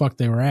wherever the fuck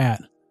they were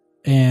at,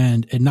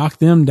 and it knocked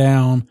them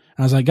down.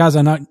 I was like, guys,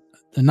 I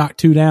knocked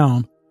two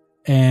down,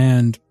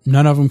 and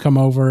none of them come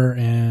over.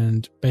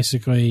 And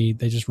basically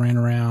they just ran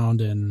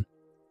around, and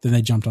then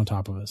they jumped on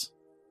top of us.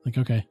 Like,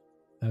 okay,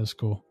 that was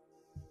cool.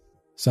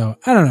 So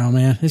I don't know,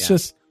 man. It's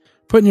just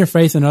putting your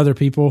faith in other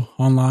people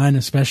online,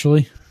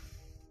 especially,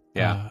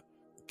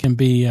 can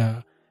be,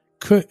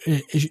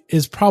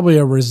 is probably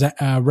a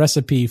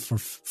recipe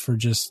for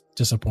just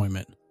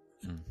disappointment.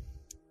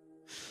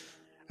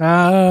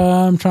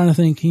 I'm trying to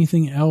think.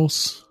 Anything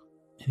else?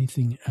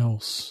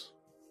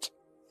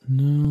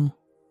 No.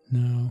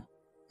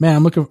 Man,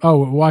 I'm looking.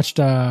 Oh, we watched.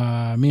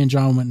 Me and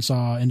John went and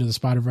saw Into the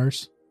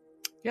Spider-Verse.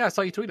 Yeah, I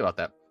saw you tweet about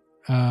that.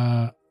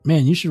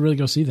 Man, you should really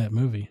go see that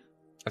movie.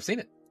 I've seen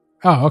it.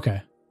 Oh,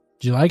 okay.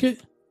 Did you like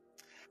it?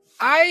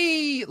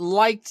 I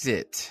liked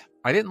it.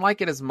 I didn't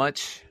like it as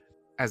much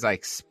as I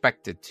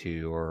expected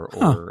to,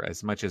 or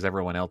as much as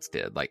everyone else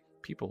did. Like,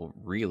 people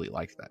really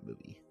liked that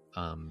movie.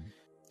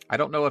 I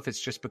don't know if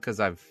it's just because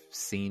I've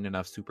seen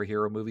enough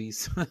superhero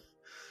movies.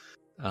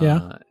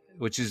 Yeah.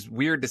 Which is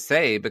weird to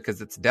say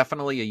because it's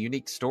definitely a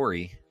unique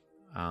story.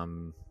 I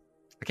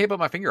can't put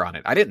my finger on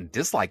it. I didn't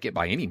dislike it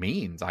by any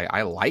means.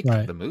 I liked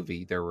the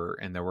movie.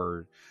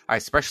 I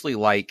especially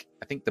like,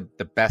 I think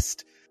the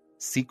best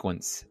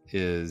sequence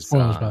is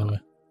spoilers, by the way.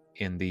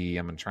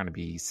 I'm trying to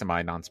be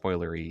semi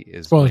non-spoilery,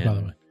 is spoilers, when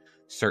by the way.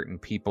 certain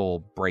people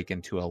break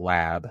into a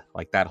lab.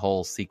 Like, that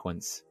whole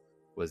sequence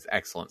was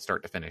excellent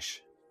start to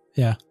finish.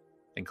 Yeah.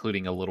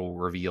 Including a little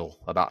reveal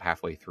about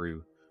halfway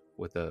through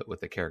with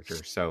the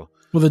character. So,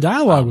 well, the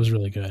dialogue was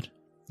really good.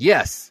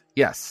 Yes.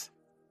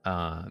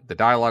 The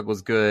dialogue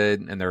was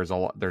good, and there's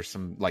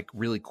some like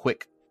really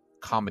quick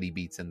comedy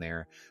beats in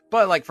there.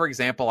 But like, for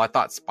example, I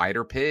thought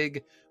Spider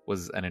Pig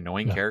was an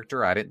annoying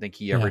character. I didn't think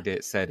he ever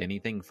said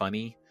anything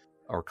funny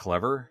or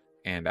clever,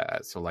 and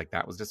so like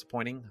that was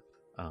disappointing.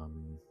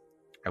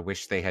 I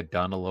wish they had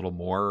done a little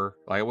more.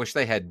 Like, I wish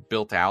they had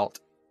built out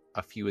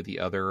a few of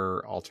the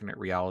other alternate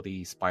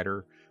reality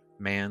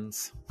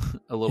Spider-Mans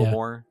a little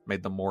more,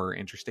 made them more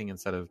interesting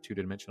instead of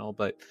two-dimensional.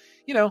 But,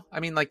 I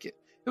mean, like, it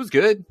was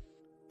good,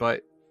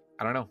 but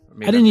I don't know.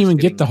 I didn't even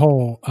get the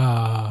whole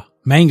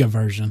manga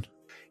version.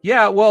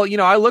 Yeah, well,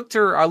 I looked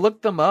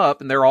them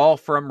up, and they're all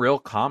from real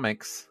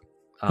comics.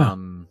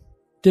 Didn't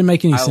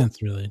make any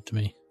sense, really, to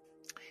me.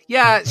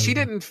 Yeah, she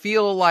didn't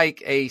feel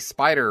like a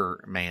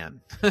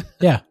Spider-Man.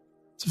 Yeah,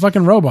 it's a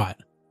fucking robot.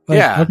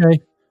 Like,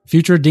 okay.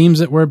 Future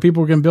deems it where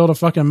people can build a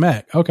fucking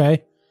mech.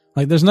 Okay.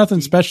 Like, there's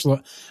nothing special.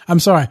 I'm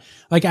sorry.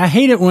 Like, I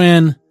hate it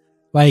when,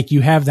 like,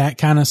 you have that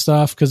kind of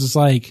stuff, because it's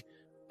like,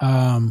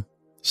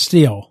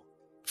 steel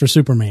for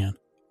Superman.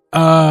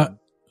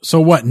 So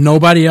what?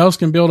 Nobody else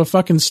can build a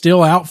fucking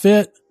steel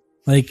outfit?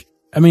 Like,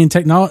 I mean,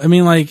 technology. I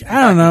mean, like,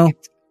 I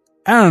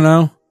don't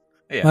know.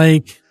 Yeah.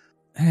 Like,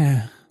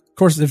 of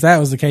course, if that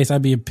was the case,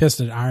 I'd be pissed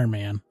at Iron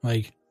Man.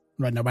 Like,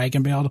 right? Nobody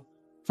can build a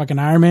fucking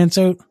Iron Man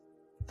suit.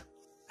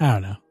 I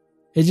don't know.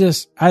 It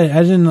just, I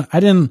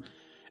didn't,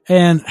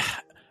 and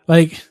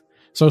like,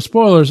 so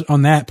spoilers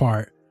on that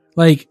part.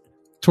 Like,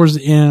 towards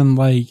the end,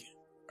 like,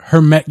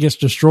 her mech gets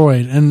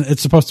destroyed, and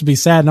it's supposed to be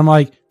sad, and I'm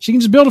like, she can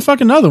just build a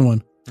fucking another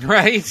one.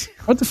 Right.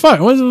 What the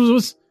fuck?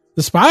 What's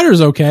the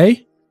spider's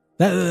okay?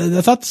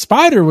 I thought the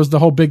spider was the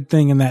whole big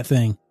thing in that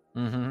thing.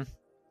 Mm-hmm.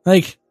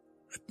 Like,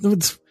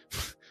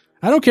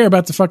 I don't care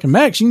about the fucking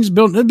mech. She can just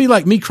build. It'd be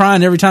like me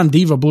crying every time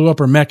Diva blew up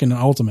her mech in the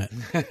Ultimate.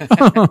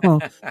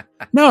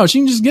 No, she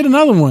can just get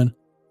another one.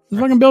 Just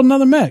fucking build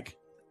another mech.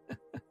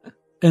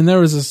 And there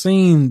was a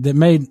scene that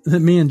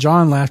me and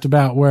John laughed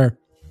about, where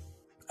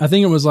I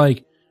think it was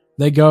like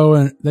they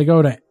go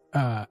to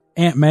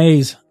Aunt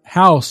May's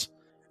house,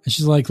 and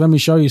she's like, "Let me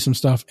show you some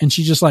stuff," and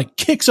she just like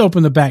kicks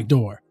open the back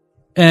door,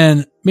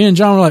 and me and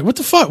John were like, "What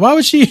the fuck? Why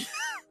would she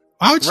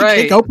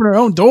kick open her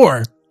own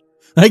door?"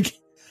 Like,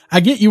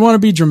 I get you want to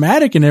be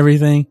dramatic and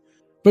everything,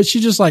 but she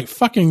just like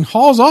fucking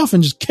hauls off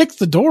and just kicks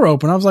the door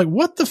open. I was like,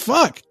 "What the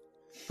fuck?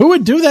 Who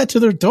would do that to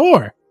their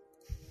door?"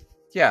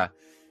 Yeah.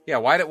 Yeah.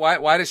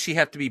 Why does she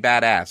have to be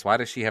badass? Why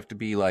does she have to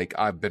be like,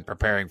 "I've been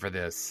preparing for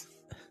this"?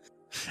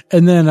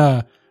 And then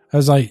I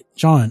was like,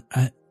 "John,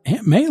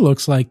 Aunt May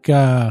looks like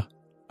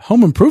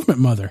Home Improvement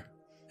mother." And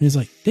he's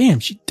like, "Damn,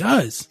 she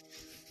does."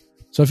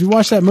 So if you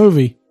watch that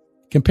movie,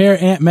 compare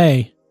Aunt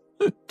May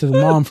to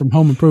the mom from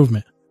Home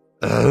Improvement.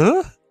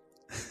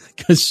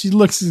 Because she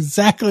looks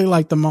exactly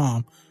like the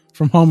mom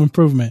from Home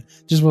Improvement,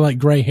 just with like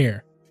gray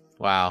hair.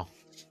 Wow.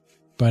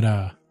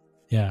 But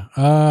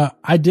yeah.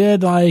 I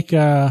did like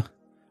I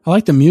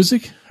like the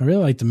music. I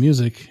really like the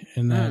music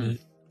in that.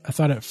 I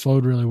thought it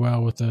flowed really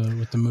well with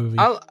the movie.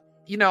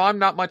 I'm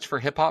not much for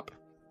hip hop,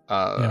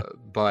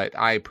 but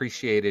I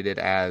appreciated it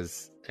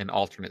as an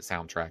alternate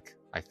soundtrack.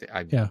 I've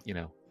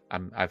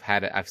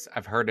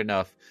heard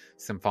enough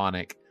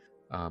symphonic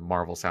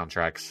Marvel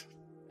soundtracks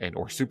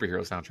or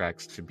superhero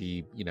soundtracks to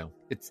be,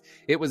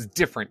 it was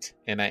different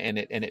and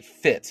it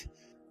fit.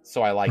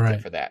 So I liked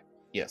it for that.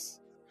 Yes.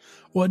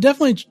 Well, it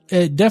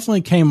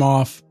definitely came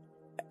off.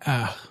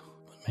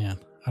 Man,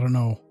 I don't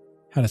know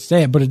how to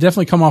say it, but it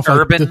definitely come off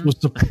urban. Like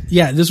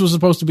this was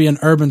supposed to be an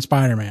urban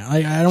Spider-Man.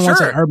 I don't want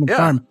to say urban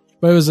Spider-Man,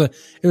 but it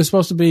was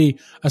supposed to be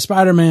a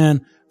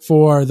Spider-Man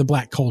for the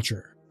black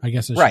culture, I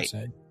guess I should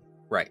say.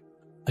 Right.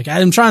 Like,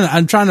 I'm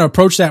trying to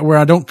approach that where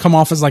I don't come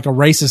off as like a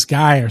racist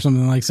guy or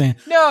something, like saying,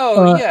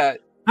 I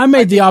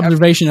made the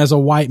observation as a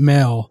white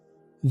male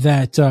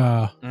that,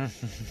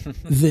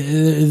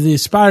 the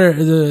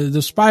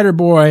Spider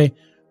Boy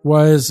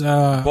was,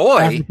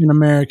 African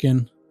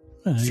American.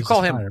 Did you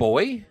call him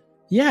boy?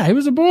 Yeah, he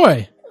was a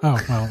boy. Oh,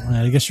 well,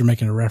 I guess you're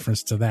making a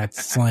reference to that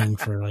slang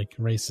for like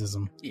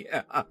racism.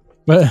 Yeah.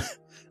 But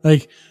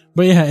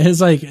yeah,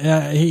 it's like,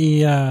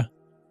 he, you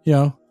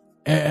know,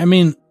 I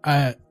mean,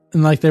 and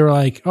like they were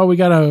like, oh, we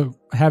gotta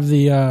have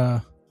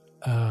the,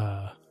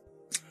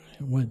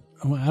 what,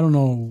 I don't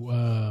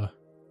know,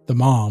 the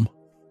mom.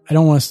 I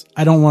don't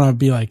want to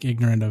be like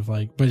ignorant of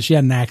like, but she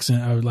had an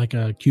accent of like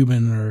a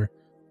Cuban or,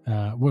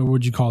 what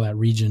would you call that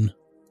region?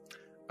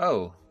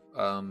 Oh,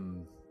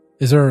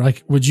 is there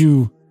like, would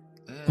you,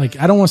 like,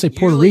 I don't want to say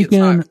Puerto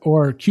Rican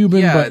or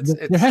Cuban, but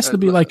there has to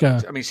be like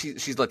a. I mean,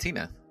 she's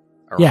Latina.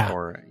 Yeah.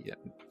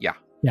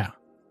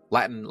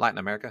 Latin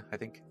America, I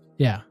think.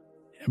 Yeah,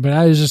 but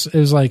it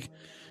was like,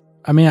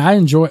 I mean, I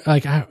enjoy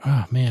like,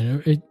 I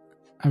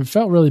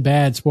felt really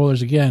bad.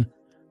 Spoilers again.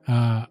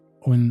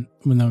 When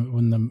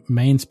the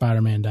main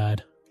Spider-Man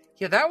died.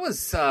 Yeah, that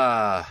was.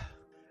 I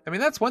mean,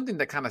 that's one thing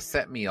that kind of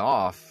set me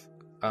off.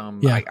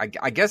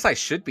 I guess I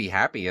should be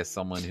happy as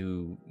someone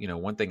who, you know,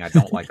 one thing I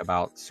don't like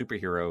about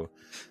superhero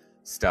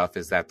stuff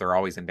is that they're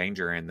always in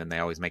danger and then they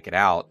always make it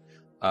out.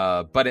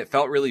 But it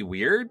felt really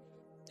weird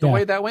the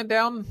way that went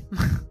down.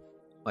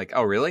 Like,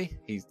 oh really?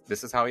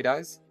 This is how he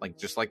dies? Like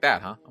just like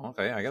that, huh?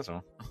 Okay, I guess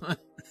so.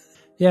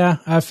 Yeah,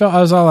 I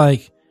was all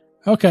like,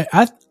 okay.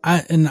 I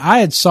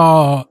had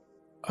saw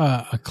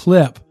a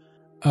clip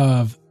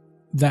of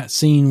that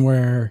scene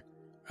where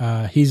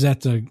he's at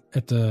the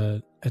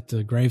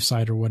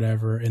gravesite or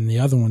whatever, and the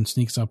other one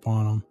sneaks up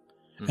on him.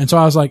 Mm-hmm. And so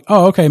I was like,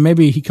 oh, okay,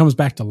 maybe he comes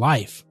back to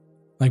life.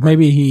 Like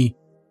maybe he,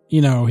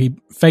 you know, he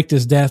faked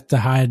his death to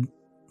hide,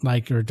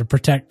 like, or to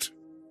protect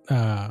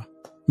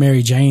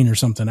Mary Jane or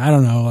something. I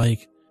don't know.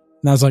 Like,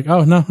 and I was like,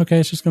 oh no, okay,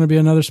 it's just going to be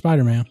another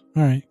Spider-Man.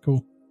 All right,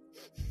 cool.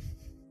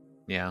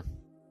 Yeah,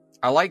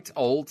 I liked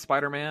old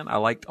Spider-Man. I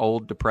liked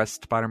old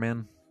depressed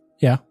Spider-Man.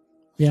 Yeah.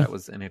 That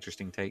was an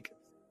interesting take.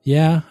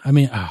 Yeah, I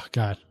mean, oh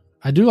god,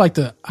 I do like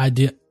the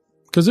idea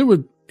because it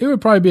would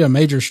probably be a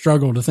major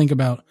struggle to think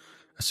about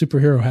a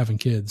superhero having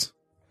kids,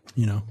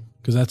 you know,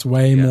 because that's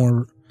way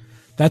more.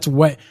 That's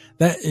way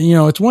that, you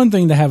know, it's one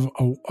thing to have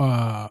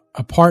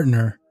a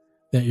partner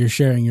that you're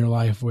sharing your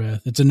life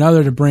with. It's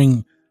another to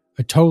bring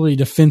a totally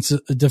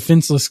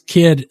defenseless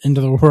kid into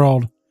the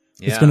world.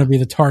 Yeah. It's going to be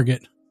the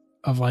target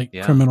of like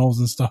criminals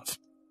and stuff.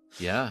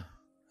 Yeah.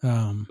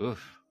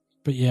 Oof.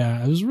 But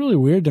yeah, it was really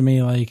weird to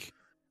me. Like,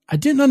 I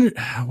didn't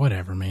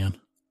whatever, man.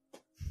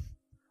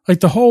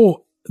 Like the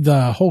whole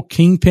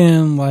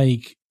Kingpin,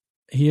 like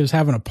he was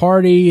having a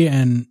party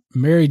and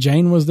Mary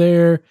Jane was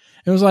there.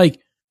 It was like,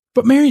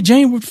 but Mary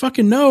Jane would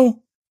fucking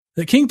know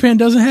that Kingpin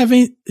doesn't have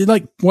any,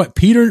 like what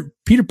Peter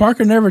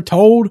Parker never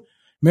told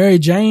Mary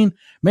Jane,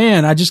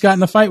 man, I just got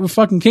in a fight with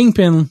fucking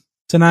Kingpin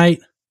tonight.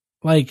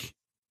 Like,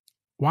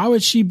 why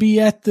would she be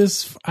at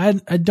this? I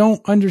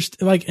don't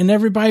understand. Like, and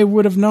everybody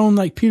would have known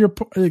like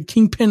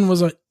Kingpin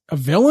was a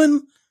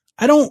villain.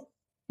 This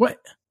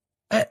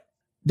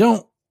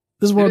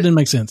world didn't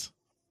make sense.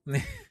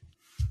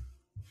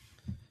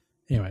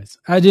 Anyways,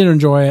 I did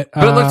enjoy it.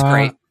 But it looks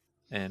great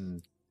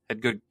and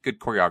had good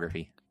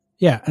choreography.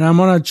 Yeah. And I'm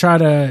going to try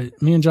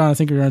me and John, I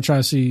think we're going to try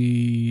to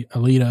see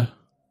Alita.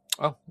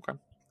 Oh, okay.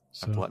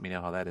 So have to let me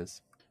know how that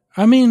is.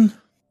 I mean,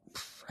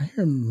 I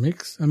hear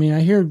mixed. I mean,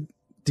 I hear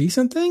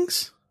decent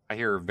things. I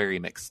hear very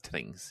mixed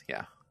things.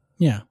 Yeah.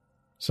 Yeah.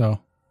 So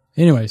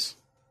anyways,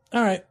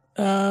 all right.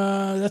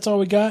 That's all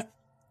we got.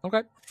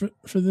 Okay.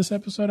 For this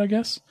episode, I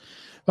guess.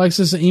 Like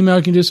us an email,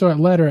 you can do so at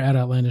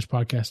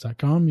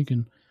letter@outlandishpodcast.com. You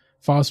can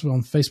follow us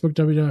on Facebook,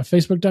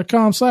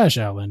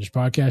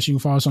 facebook.com/outlandishpodcast. You can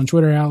follow us on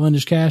Twitter,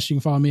 outlandishcast. You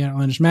can follow me at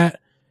outlandishmatt.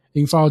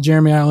 You can follow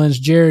Jeremy at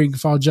outlandishjerry. You can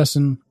follow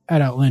Justin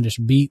at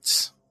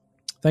outlandishbeats.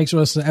 Thanks for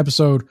listening to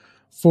episode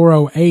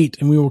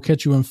 408, and we will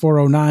catch you in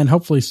 409,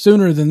 hopefully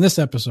sooner than this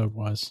episode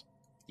was.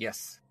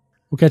 Yes.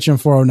 We'll catch you in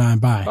 409.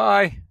 Bye.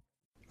 Bye.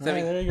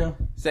 Right, there you go.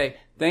 Say,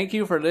 thank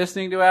you for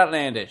listening to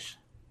Outlandish.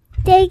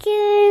 Thank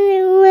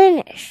you,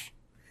 Outlandish.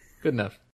 Good enough.